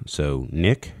flavor. So,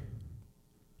 Nick,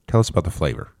 tell us about the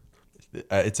flavor.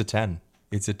 It's a 10.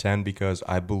 It's a 10 because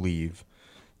I believe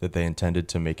that they intended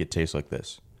to make it taste like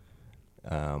this.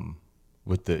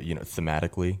 With the, you know,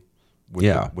 thematically,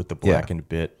 with the blackened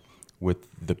bit, with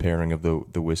the pairing of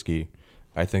the whiskey.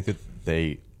 I think that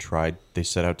they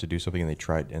set out to do something, and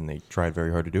they tried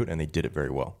very hard to do it, and they did it very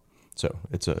well. So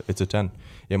it's a 10.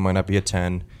 It might not be a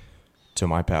 10 to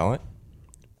my palate,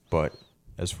 but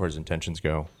as far as intentions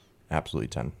go, absolutely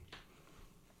 10.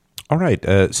 All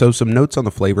right. So some notes on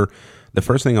the flavor. The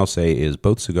first thing I'll say is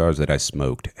both cigars that I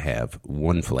smoked have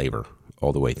one flavor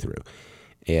all the way through,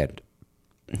 and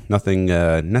nothing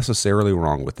necessarily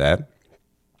wrong with that.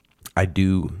 I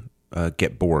do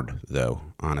get bored, though,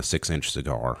 on a 6-inch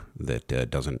cigar that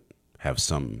doesn't have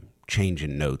some change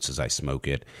in notes as I smoke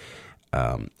it.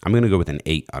 I'm going to go with an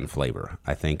 8 on flavor.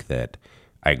 I think that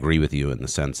I agree with you in the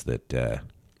sense that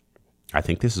I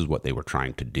think this is what they were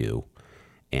trying to do,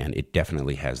 and it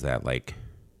definitely has that, like,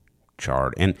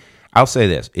 charred. And I'll say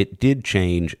this. It did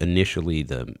change. Initially,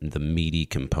 the meaty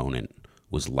component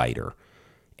was lighter,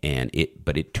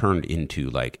 but it turned into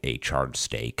like a charred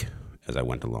steak as I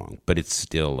went along. But it's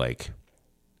still like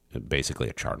basically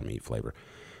a charred meat flavor.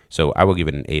 So I will give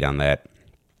it an 8 on that.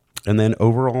 And then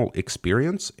overall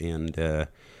experience, and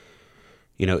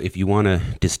if you want to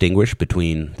distinguish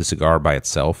between the cigar by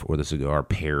itself or the cigar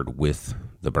paired with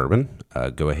the bourbon,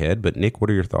 go ahead. But Nick, what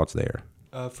are your thoughts there?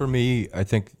 For me, I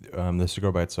think the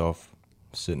cigar by itself,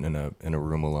 sitting in a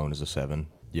room alone, is a 7.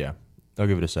 Yeah, I'll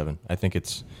give it a 7. I think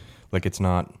it's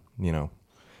not,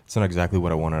 it's not exactly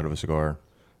what I want out of a cigar.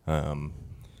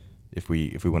 If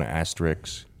we want to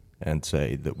asterisk and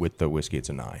say that with the whiskey, it's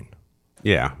a 9.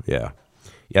 Yeah.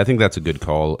 I think that's a good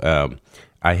call.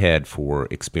 I had for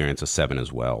experience a 7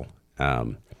 as well.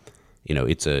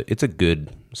 It's a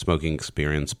good smoking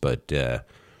experience, but I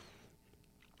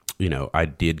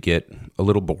did get a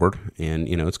little bored, and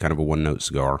it's kind of a one-note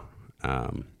cigar.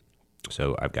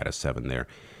 So I've got a 7 there.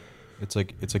 It's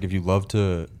like if you love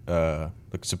to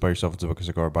sit by yourself and smoke a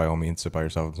cigar, by all means sit by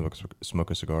yourself and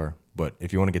smoke a cigar. But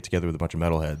if you want to get together with a bunch of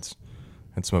metalheads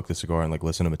and smoke the cigar and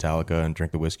listen to Metallica and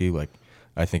drink the whiskey,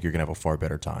 I think you're gonna have a far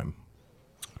better time.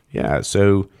 Yeah.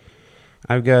 So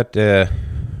I've got a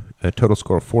total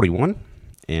score of 41,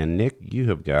 and Nick, you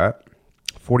have got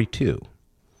 42.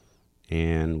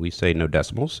 And we say no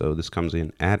decimals, so this comes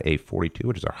in at a 42,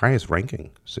 which is our highest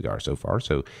ranking cigar so far.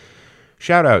 So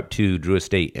shout out to Drew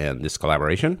Estate and this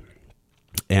collaboration.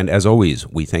 And as always,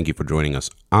 we thank you for joining us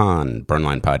on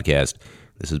Burnline Podcast.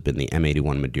 This has been the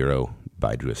M81 Maduro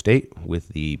by Drew Estate with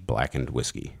the Blackened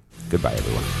Whiskey. Goodbye,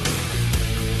 everyone.